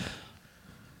the front?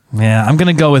 Yeah, I'm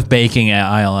gonna go with baking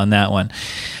aisle on that one.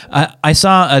 I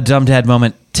saw a Dumb Dad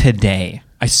moment today.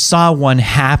 I saw one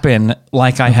happen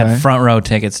like I Okay. had front row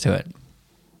tickets to it.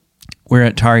 We're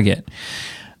at Target.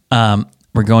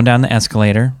 We're going down the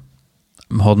escalator.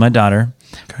 I'm holding my daughter.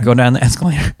 Go down the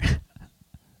escalator.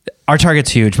 Our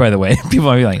Target's huge, by the way. People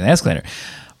might be like, the escalator.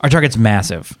 Our Target's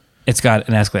massive. It's got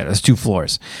an escalator. There's 2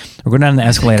 floors. We're going down the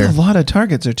escalator. A lot of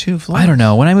Targets are 2 floors. I don't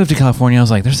know. When I moved to California, I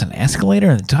was like, there's an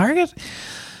escalator in the Target?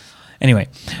 Anyway,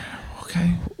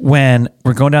 Okay. when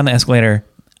we're going down the escalator,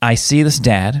 I see this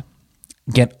dad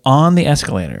get on the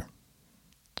escalator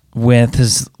with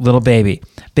his little baby.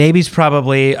 Baby's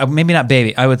probably, maybe not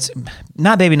baby. I would say,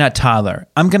 not baby, not toddler.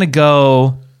 I'm going to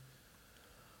go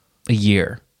a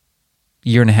year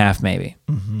and a half maybe,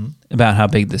 about how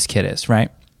big this kid is,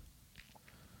 right?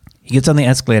 He gets on the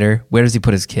escalator. Where does he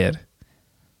put his kid?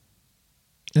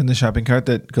 In the shopping cart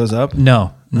that goes up?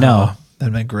 No. Oh,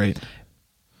 that'd been great.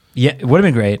 Yeah, it would have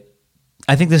been great.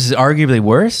 I think this is arguably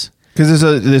worse. Because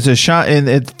there's a shot in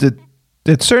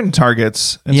it's certain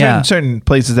Targets and Yeah. certain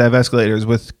places that have escalators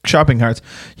with shopping carts.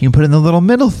 You can put in the little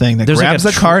middle thing that grabs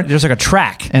the cart There's like a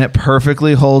track. and it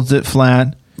perfectly holds it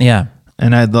flat. Yeah.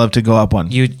 And I'd love to go up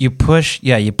one. You push,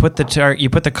 you put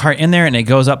the cart in there and it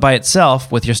goes up by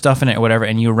itself with your stuff in it or whatever,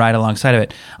 and you ride alongside of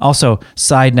it. Also,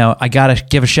 side note, I gotta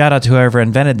give a shout out to whoever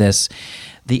invented this.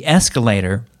 The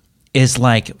escalator is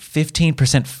like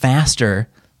 15% faster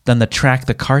than the track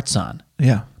the cart's on.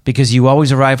 Yeah. Because you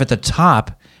always arrive at the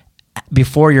top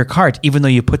before your cart, even though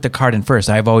you put the cart in first.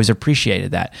 I've always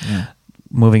appreciated that. Yeah.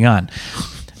 Moving on.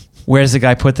 Where's the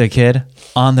guy put the kid?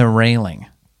 On the railing.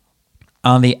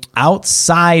 On the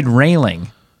outside railing,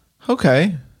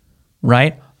 Okay.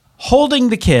 right? Holding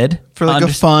the kid. For like a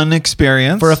fun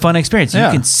experience. For a fun experience. Yeah.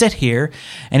 You can sit here,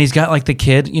 and he's got like the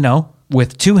kid,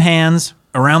 with 2 hands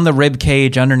around the rib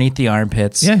cage underneath the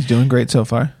armpits. Yeah, he's doing great so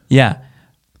far. Yeah.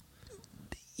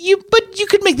 But you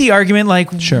could make the argument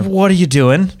like, Sure. What are you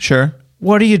doing? Sure.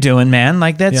 What are you doing, man?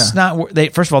 Like that's Yeah.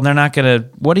 not. First of all, they're not gonna.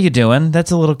 What are you doing?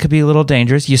 Could be a little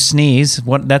dangerous. You sneeze.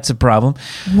 That's a problem.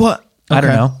 What? I don't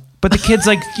Okay. know. But the kid's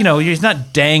like, he's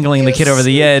not dangling the kid over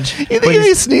the edge. You think but if he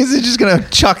he's- sneezes, he's just going to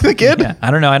chuck the kid? yeah,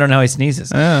 I don't know. I don't know how he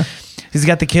sneezes. Yeah. He's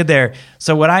got the kid there.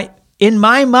 So in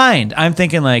my mind, I'm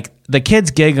thinking like the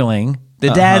kid's giggling, the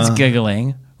dad's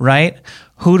giggling, right?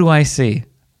 Who do I see?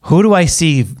 Who do I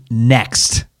see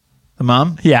next? The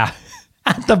mom? Yeah.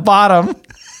 At the bottom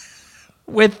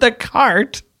with the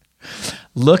cart,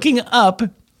 looking up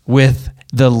with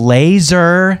the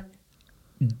laser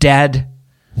dead.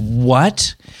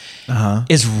 What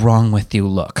is wrong with you?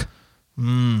 Look.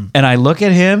 And I look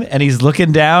at him and he's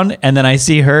looking down, and then I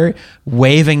see her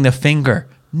waving the finger.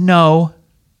 No.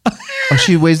 Oh,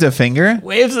 she waves a finger?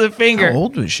 Waves the finger. How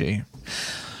old was she?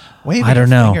 Waving I don't a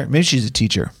know. finger. Maybe she's a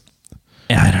teacher.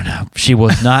 I don't know. She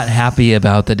was not happy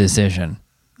about the decision.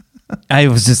 I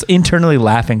was just internally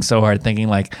laughing so hard, thinking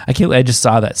like, I just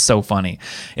saw that. So funny.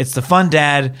 It's the fun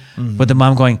dad with the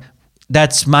mom going,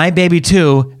 that's my baby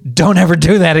too. Don't ever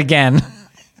do that again.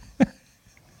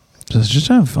 Just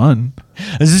have fun.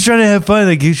 I was just trying to have fun.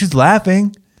 Like she's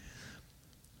laughing.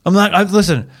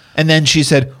 Listen. And then she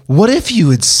said, what if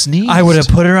you had sneezed? I would have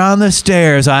put her on the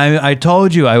stairs. I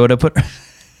told you I would have put her.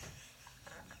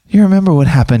 You remember what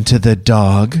happened to the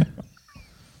dog?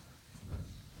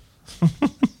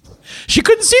 She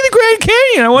couldn't see the Grand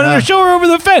Canyon. I wanted to show her over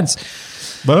the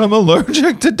fence. But I'm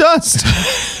allergic to dust.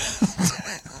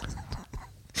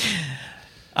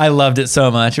 I loved it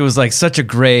so much. It was like such a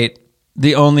great.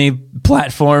 The only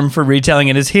platform for retelling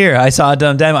it is here. I saw a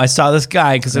dumb demo. I saw this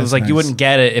guy because it was like you wouldn't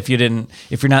get it if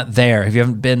you're not there, if you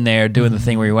haven't been there doing the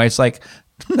thing where your wife's like,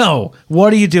 no,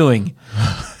 what are you doing?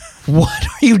 What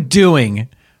are you doing?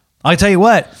 I'll tell you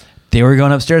what. They were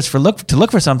going upstairs to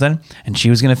look for something, and she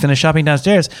was going to finish shopping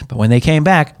downstairs. But when they came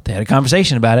back, they had a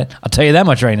conversation about it. I'll tell you that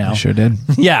much right now. Sure did.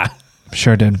 Yeah.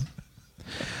 Sure did.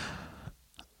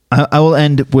 I will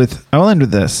end with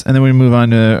this, and then we move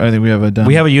on to. I think we have a dumb.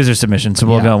 We have a user submission, so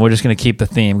we'll Yeah. go. We're just going to keep the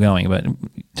theme going. But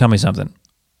tell me something.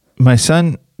 My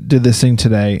son did this thing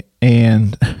today,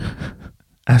 and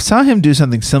I saw him do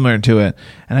something similar to it,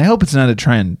 and I hope it's not a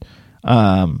trend.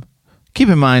 Keep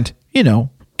in mind,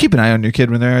 keep an eye on your kid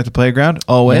when they're at the playground.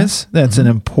 Always. Yeah. That's an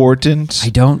important. I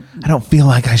don't feel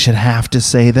like I should have to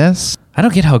say this. I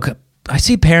don't get how I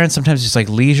see parents sometimes just like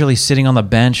leisurely sitting on the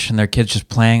bench and their kids just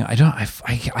playing.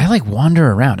 I like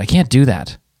wander around. I can't do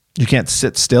that. You can't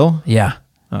sit still. Yeah.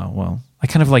 Oh well. I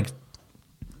kind of like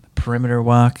perimeter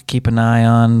walk, keep an eye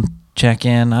on, check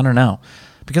in. I don't know.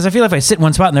 Because I feel if I sit in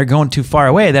one spot and they're going too far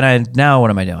away, then now what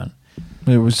am I doing?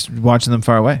 I was watching them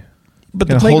far away. But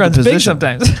the Gotta hold playground's the big position.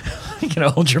 sometimes. You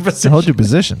gotta hold your position. Hold your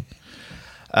position.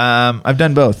 I've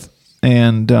done both,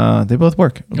 and they both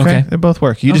work. Okay. They both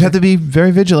work. You just have to be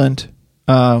very vigilant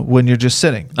when you're just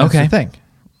sitting. That's Okay. the thing.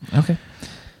 Okay.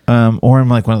 Or I'm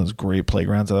like one of those great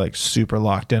playgrounds that are like super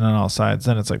locked in on all sides.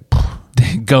 Then it's like,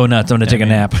 Go nuts. I'm gonna take a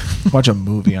nap. watch a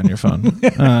movie on your phone.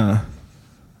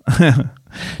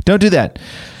 Don't do that.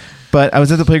 But I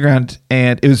was at the playground,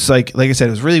 and it was like I said,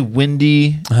 it was really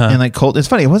windy and like cold. It's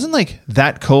funny. It wasn't like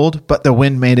that cold, but the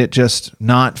wind made it just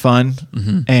not fun.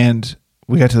 Mm-hmm. And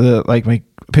we got to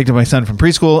picked up my son from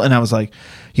preschool, and I was like,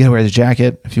 you gotta wear the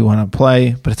jacket if you want to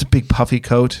play, but it's a big puffy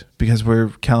coat because we're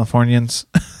Californians.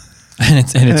 and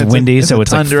it's windy, so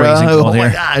it's like tundra. freezing cold Oh here.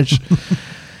 my gosh.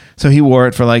 So he wore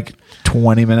it for like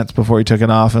 20 minutes before he took it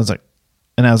off.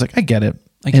 And I was like, I get it.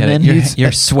 I get and it. then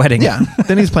You're sweating. Yeah.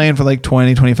 Then he's playing for like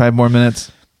 20, 25 more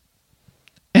minutes.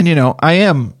 And I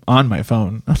am on my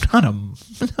phone. I'm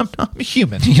not a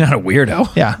human. You're not a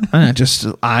weirdo. Yeah. I'm not just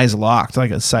eyes locked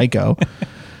like a psycho.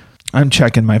 I'm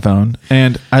checking my phone,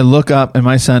 and I look up, and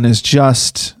my son is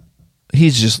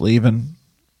he's just leaving.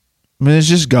 I mean, it's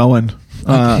just going. He's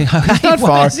not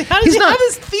far. How does he have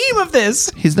this theme of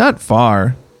this? He's not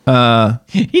far.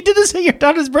 He did this at your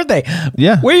daughter's birthday.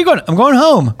 Yeah. Where are you going? I'm going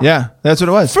home. Yeah, that's what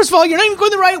it was. First of all, you're not even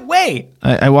going the right way.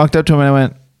 I walked up to him and I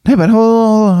went, "Hey, bud,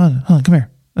 hold on, come here."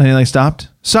 And he stopped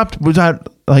without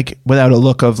a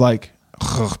look of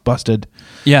busted.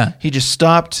 Yeah. He just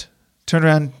stopped, turned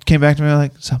around, came back to me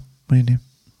like, "So, what do you do?"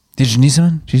 Did you need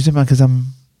someone? She's doing because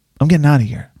I'm getting out of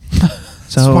here.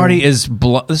 So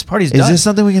This party's is done. this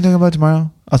something we can talk about tomorrow?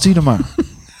 I'll see you tomorrow.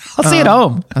 I'll see you at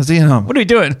home. I'll see you at home. What are we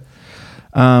doing?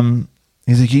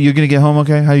 He's like, "You're gonna get home,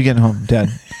 okay? How are you getting home, Dad?"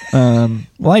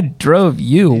 Well, I drove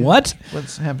you. What?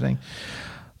 What's happening?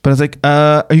 But I was like,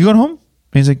 "Are you going home?" And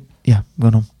he's like, "Yeah, I'm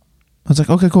going home." I was like,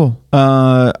 "Okay, cool.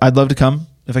 I'd love to come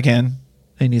if I can."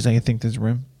 And he's like, "I think there's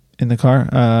room in the car."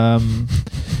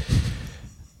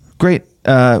 Great.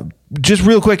 Just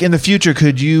real quick, in the future,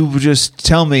 could you just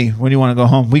tell me when you want to go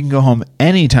home? We can go home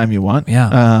anytime you want. Yeah.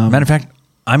 Matter of fact,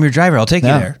 I'm your driver. I'll take you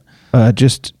there. You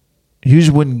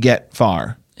just wouldn't get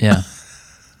far. Yeah.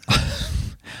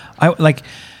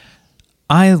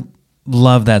 I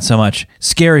love that so much.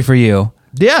 Scary for you.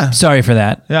 Yeah. Sorry for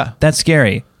that. Yeah. That's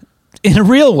scary. In a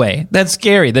real way. That's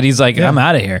scary that he's like, I'm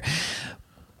out of here.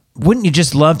 Wouldn't you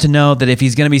just love to know that if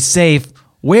he's going to be safe,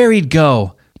 where he'd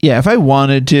go? Yeah, if I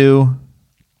wanted to,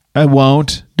 I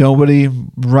won't. Nobody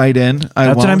write in.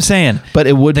 That's what I'm saying. But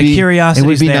it would The be curiosity's It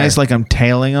would be there. nice, like I'm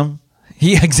tailing him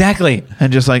Yeah, exactly.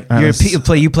 and just like, all right,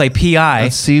 You play PI.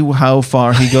 let's see how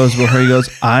far he goes before he goes.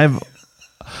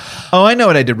 I know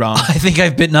what I did wrong. I think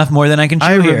I've bitten off more than I can chew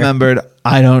I here. remembered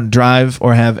I don't drive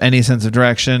or have any sense of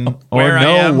direction Where or I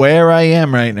know am. where I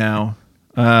am right now.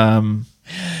 And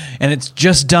it's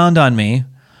just dawned on me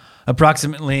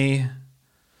approximately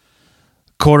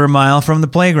quarter mile from the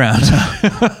playground.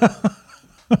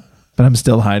 But I'm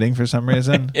still hiding for some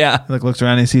reason. Yeah. He looks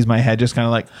around and he sees my head just kind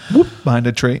of whoop behind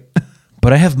a tree.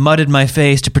 But I have mudded my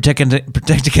face to protect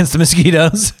against the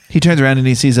mosquitoes. He turns around and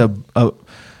he sees a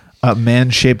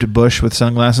man-shaped bush with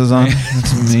sunglasses on.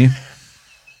 That's me.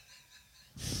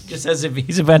 Just as if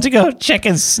he's about to go check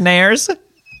his snares.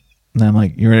 And I'm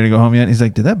like, "You ready to go home yet?" He's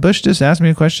like, "Did that bush just ask me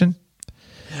a question?"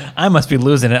 I must be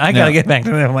losing it. I got to Yeah. get back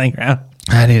to the playground.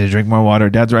 I need to drink more water.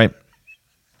 Dad's right.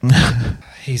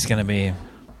 He's going to be...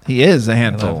 He is a I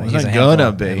handful. love him. He's He's not a handful.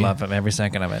 gonna I be. love him every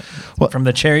second of it. Well- From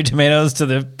the cherry tomatoes to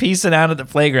the piecing out at the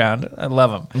playground. I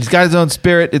love him. He's got his own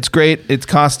spirit. It's great. It's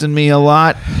costing me a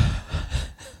lot,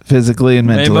 physically and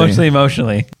mentally.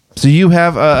 Emotionally. So you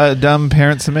have a dumb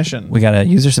parent submission. We got a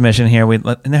user submission here.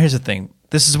 And here's the thing.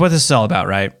 This is what this is all about,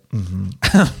 right?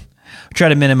 Mm-hmm. We try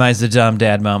to minimize the dumb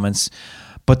dad moments,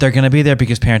 but they're going to be there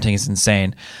because parenting is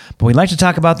insane. But we like to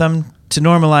talk about them to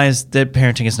normalize that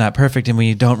parenting is not perfect and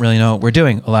we don't really know what we're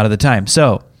doing a lot of the time.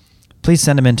 So please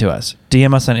send them in to us.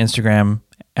 DM us on Instagram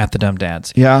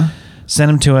 @TheDumbDads. Yeah. Send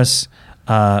them to us.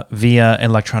 via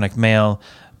electronic mail,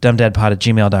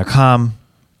 dumbdadpod@gmail.com.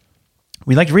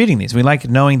 We like reading these. We like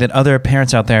knowing that other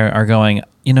parents out there are going,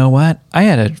 you know what? I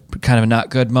had a kind of a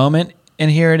not good moment, and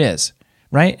here it is,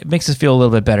 right? It makes us feel a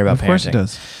little bit better about parenting. Of course it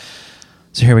does.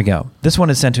 So here we go. This one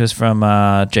is sent to us from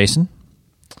Jason.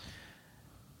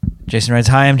 Jason writes,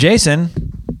 "Hi, I'm Jason.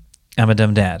 I'm a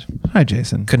dumb dad." Hi,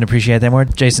 Jason. Couldn't appreciate that more.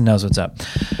 Jason knows what's up.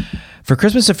 For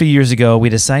Christmas a few years ago, we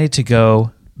decided to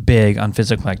go big on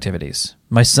physical activities.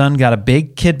 My son got a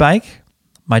big kid bike.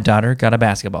 My daughter got a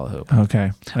basketball hoop.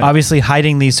 Okay. Obviously,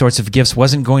 hiding these sorts of gifts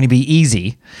wasn't going to be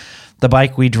easy. The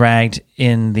bike we dragged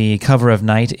in the cover of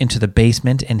night into the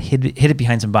basement and hid it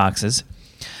behind some boxes.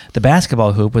 The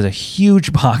basketball hoop was a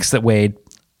huge box that weighed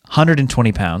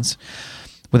 120 pounds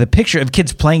with a picture of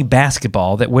kids playing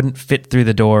basketball that wouldn't fit through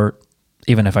the door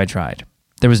even if I tried.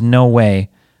 There was no way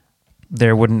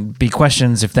there wouldn't be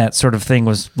questions if that sort of thing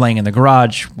was laying in the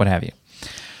garage, what have you.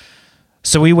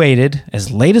 So we waited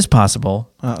as late as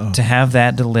possible to have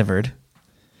that delivered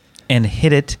and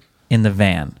hid it in the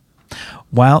van.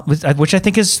 Which I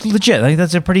think is legit. I think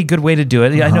that's a pretty good way to do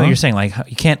it. I know what you're saying, like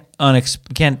you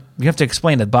have to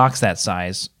explain a box that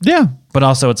size. Yeah. But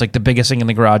also it's like the biggest thing in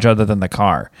the garage other than the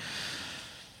car.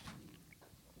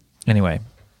 Anyway,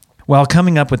 while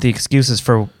coming up with the excuses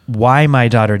for why my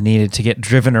daughter needed to get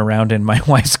driven around in my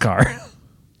wife's car,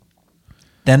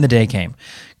 then the day came.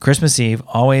 Christmas Eve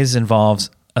always involves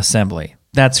assembly.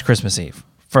 That's Christmas Eve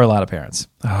for a lot of parents.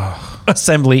 Oh.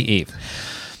 Assembly Eve.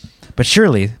 But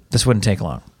surely this wouldn't take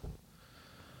long.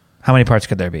 How many parts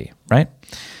could there be, right?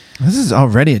 This is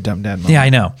already a dumb dad moment. Yeah, I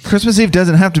know. Christmas Eve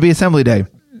doesn't have to be assembly day.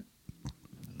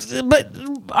 But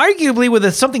arguably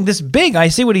with something this big, I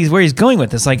see where he's going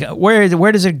with this. Like,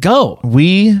 where does it go?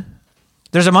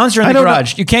 There's a monster in the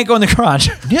garage. You can't go in the garage.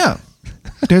 Yeah.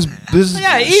 There's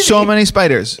so many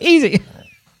spiders. Easy.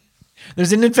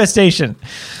 There's an infestation.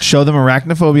 Show them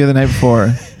arachnophobia the night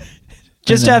before.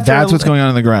 That's what's going on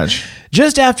in the garage.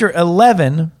 Just after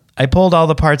 11, I pulled all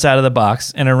the parts out of the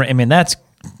box, and I mean that's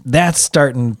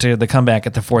starting to the comeback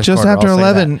at the fourth quarter. Just after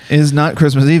 11 is not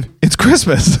Christmas Eve; it's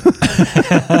Christmas.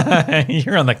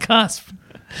 You're on the cusp.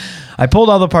 I pulled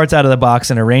all the parts out of the box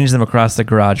and arranged them across the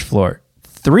garage floor.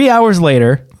 3 hours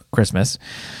later, Christmas,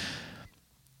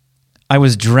 I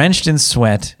was drenched in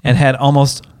sweat and had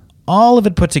almost all of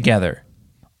it put together.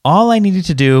 All I needed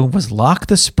to do was lock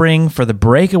the spring for the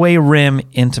breakaway rim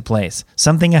into place,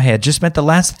 something I had just spent the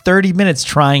last 30 minutes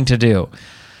trying to do.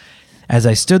 As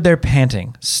I stood there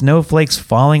panting, snowflakes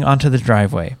falling onto the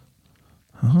driveway,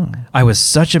 I was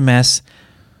such a mess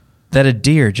that a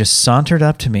deer just sauntered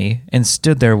up to me and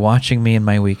stood there watching me in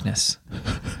my weakness.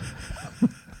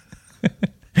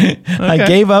 Okay. I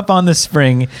gave up on the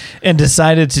spring and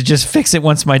decided to just fix it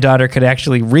once my daughter could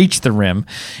actually reach the rim,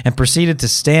 and proceeded to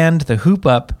stand the hoop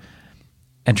up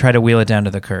and try to wheel it down to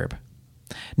the curb.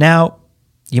 Now,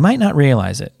 you might not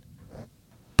realize it,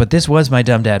 but this was my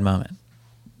dumb dad moment.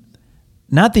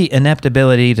 Not the inept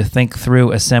ability to think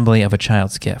through assembly of a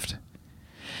child's gift.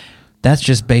 That's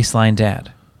just baseline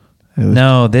dad.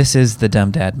 No, this is the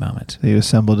dumb dad moment. You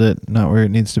assembled it not where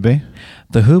it needs to be?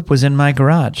 The hoop was in my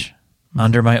garage,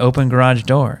 under my open garage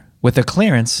door, with a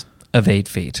clearance of 8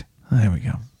 feet. There we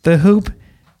go. The hoop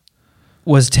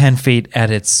was 10 feet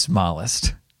at its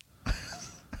smallest.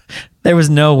 There was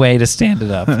no way to stand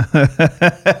it up.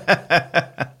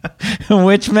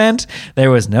 Which meant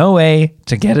there was no way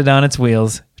to get it on its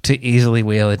wheels to easily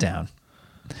wheel it down.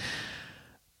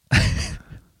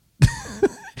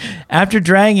 After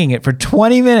dragging it for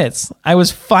 20 minutes, I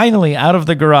was finally out of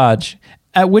the garage,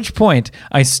 at which point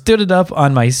I stood it up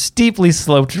on my steeply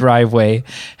sloped driveway,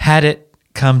 had it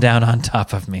come down on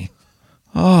top of me.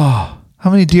 Oh, how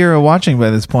many deer are watching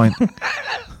by this point?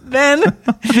 Then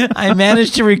I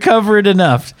managed to recover it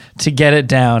enough to get it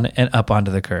down and up onto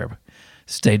the curb.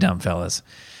 Stay dumb, fellas.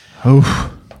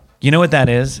 Oh, you know what that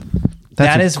is?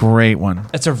 That's a great one.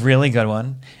 That's a really good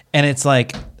one. And it's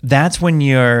like, that's when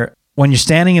you're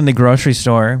standing in the grocery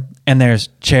store and there's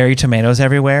cherry tomatoes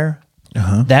everywhere.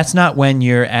 Uh-huh. That's not when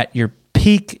you're at your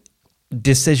peak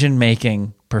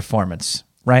decision-making performance,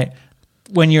 right?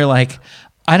 When you're like,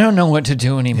 I don't know what to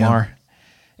do anymore,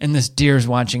 and this deer's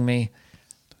watching me.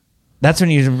 That's when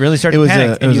you really start to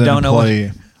panic, and you don't know what.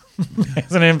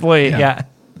 It's an employee, yeah.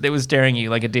 That was staring at you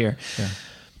like a deer. Yeah.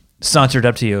 Sauntered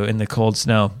up to you in the cold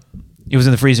snow. It was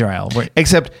in the freezer aisle.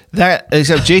 Except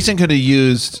Jason could have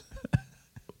used.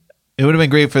 It would have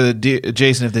been great for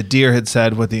Jason if the deer had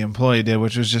said what the employee did,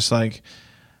 which was just like,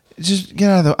 just get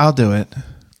out of the. I'll do it.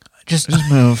 Just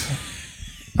move.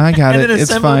 I got it.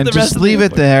 It's fine. Just leave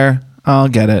it there. I'll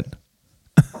get it.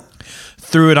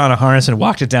 Threw it on a harness and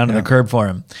walked it down to the curb for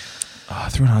him. Oh, I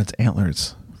threw it on its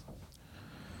antlers.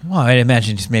 Well, I'd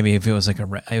imagine just maybe if it was like a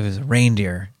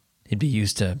reindeer, it'd be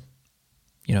used to,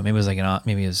 maybe it was like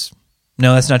maybe it was.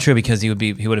 No, that's not true because he would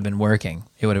have been working.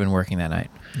 He would have been working that night.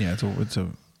 Yeah, it's a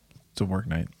work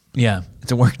night. Yeah,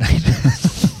 it's a work night.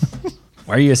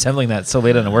 Why are you assembling that so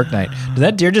late on a work night? Did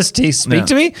that deer just speak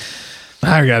to me?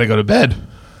 I gotta go to bed.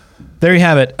 There you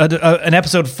have it. An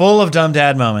episode full of dumb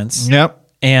dad moments. Yep.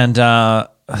 And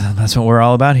that's what we're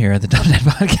all about here at the Dumb Dad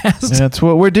Podcast. That's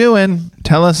what we're doing.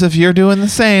 Tell us if you're doing the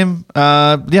same.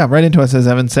 Right into us, as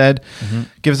Evan said. Mm-hmm.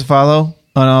 Give us a follow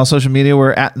on all social media.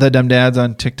 We're at The Dumb Dads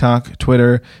on TikTok,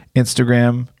 Twitter,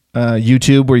 Instagram,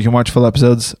 YouTube, where you can watch full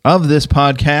episodes of this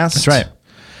podcast. That's right.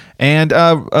 And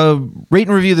rate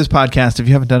and review this podcast if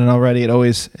you haven't done it already.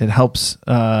 It helps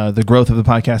the growth of the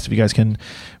podcast if you guys can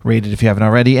rate it if you haven't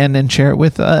already, and then share it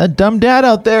with a dumb dad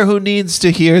out there who needs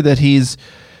to hear that he's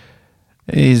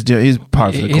part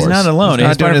of the course. He's not alone. He's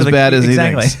not doing as bad as he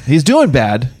thinks. He's doing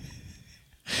bad.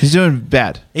 He's doing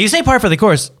bad. You say par for the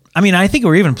course. I mean, I think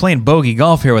we're even playing bogey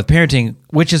golf here with parenting,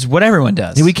 which is what everyone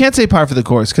does. We can't say par for the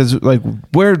course because like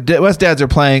us dads are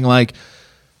playing like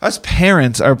us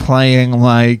parents are playing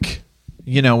like,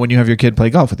 when you have your kid play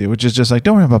golf with you, which is just like,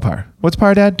 don't worry about par. What's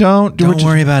par, Dad? Don't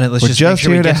worry about it. Let's just make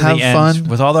sure here we get to have fun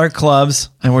with all our clubs,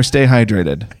 and we're stay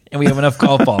hydrated, and we have enough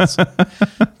golf balls.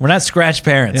 We're not scratch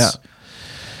parents. Yeah.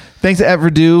 Thanks to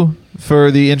Everdew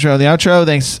for the intro and the outro.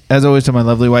 Thanks, as always, to my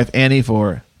lovely wife Annie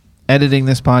for editing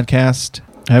this podcast.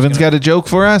 Evan's got a joke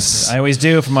for us. I always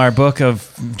do, from our book of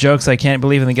jokes I can't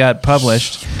believe they got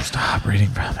published. Stop reading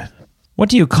from it. What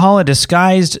do you call a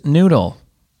disguised noodle?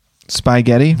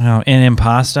 Spaghetti. Oh, an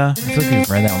impasta? I feel like we've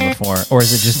read that one before. Or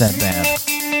is it just that bad?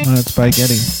 No, it's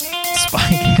spaghetti.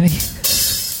 Spaghetti.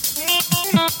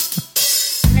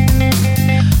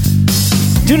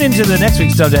 Tune into the next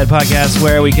week's Dumb Dad Podcast,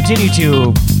 where we continue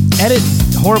to edit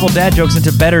horrible dad jokes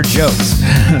into better jokes.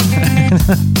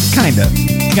 Kind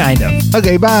of.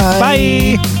 Okay, bye.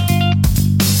 Bye.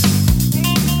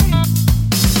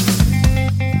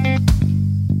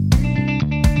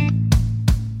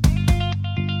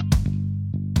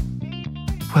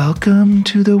 Welcome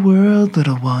to the world,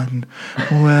 little one.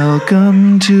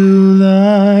 Welcome to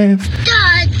life.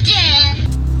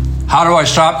 How do I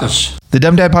stop this? The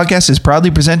Dumb Dad Podcast is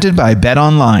proudly presented by Bet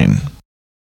Online.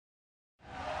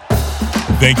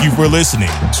 Thank you for listening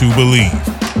to Believe.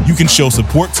 You can show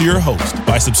support to your host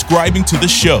by subscribing to the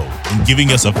show and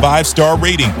giving us a 5-star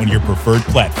rating on your preferred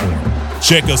platform.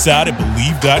 Check us out at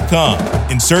Believe.com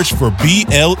and search for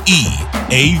BLEAV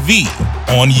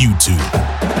on YouTube.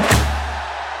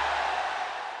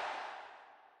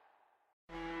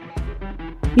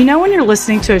 You know when you're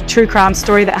listening to a true crime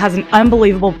story that has an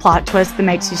unbelievable plot twist that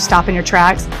makes you stop in your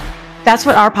tracks? That's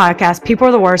what our podcast, People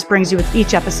Are the Worst, brings you with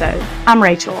each episode. I'm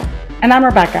Rachel. And I'm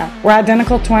Rebecca. We're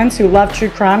identical twins who love true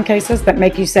crime cases that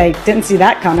make you say, didn't see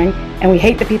that coming, and we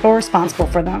hate the people responsible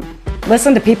for them.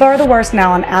 Listen to People Are the Worst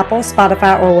now on Apple,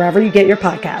 Spotify, or wherever you get your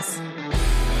podcasts.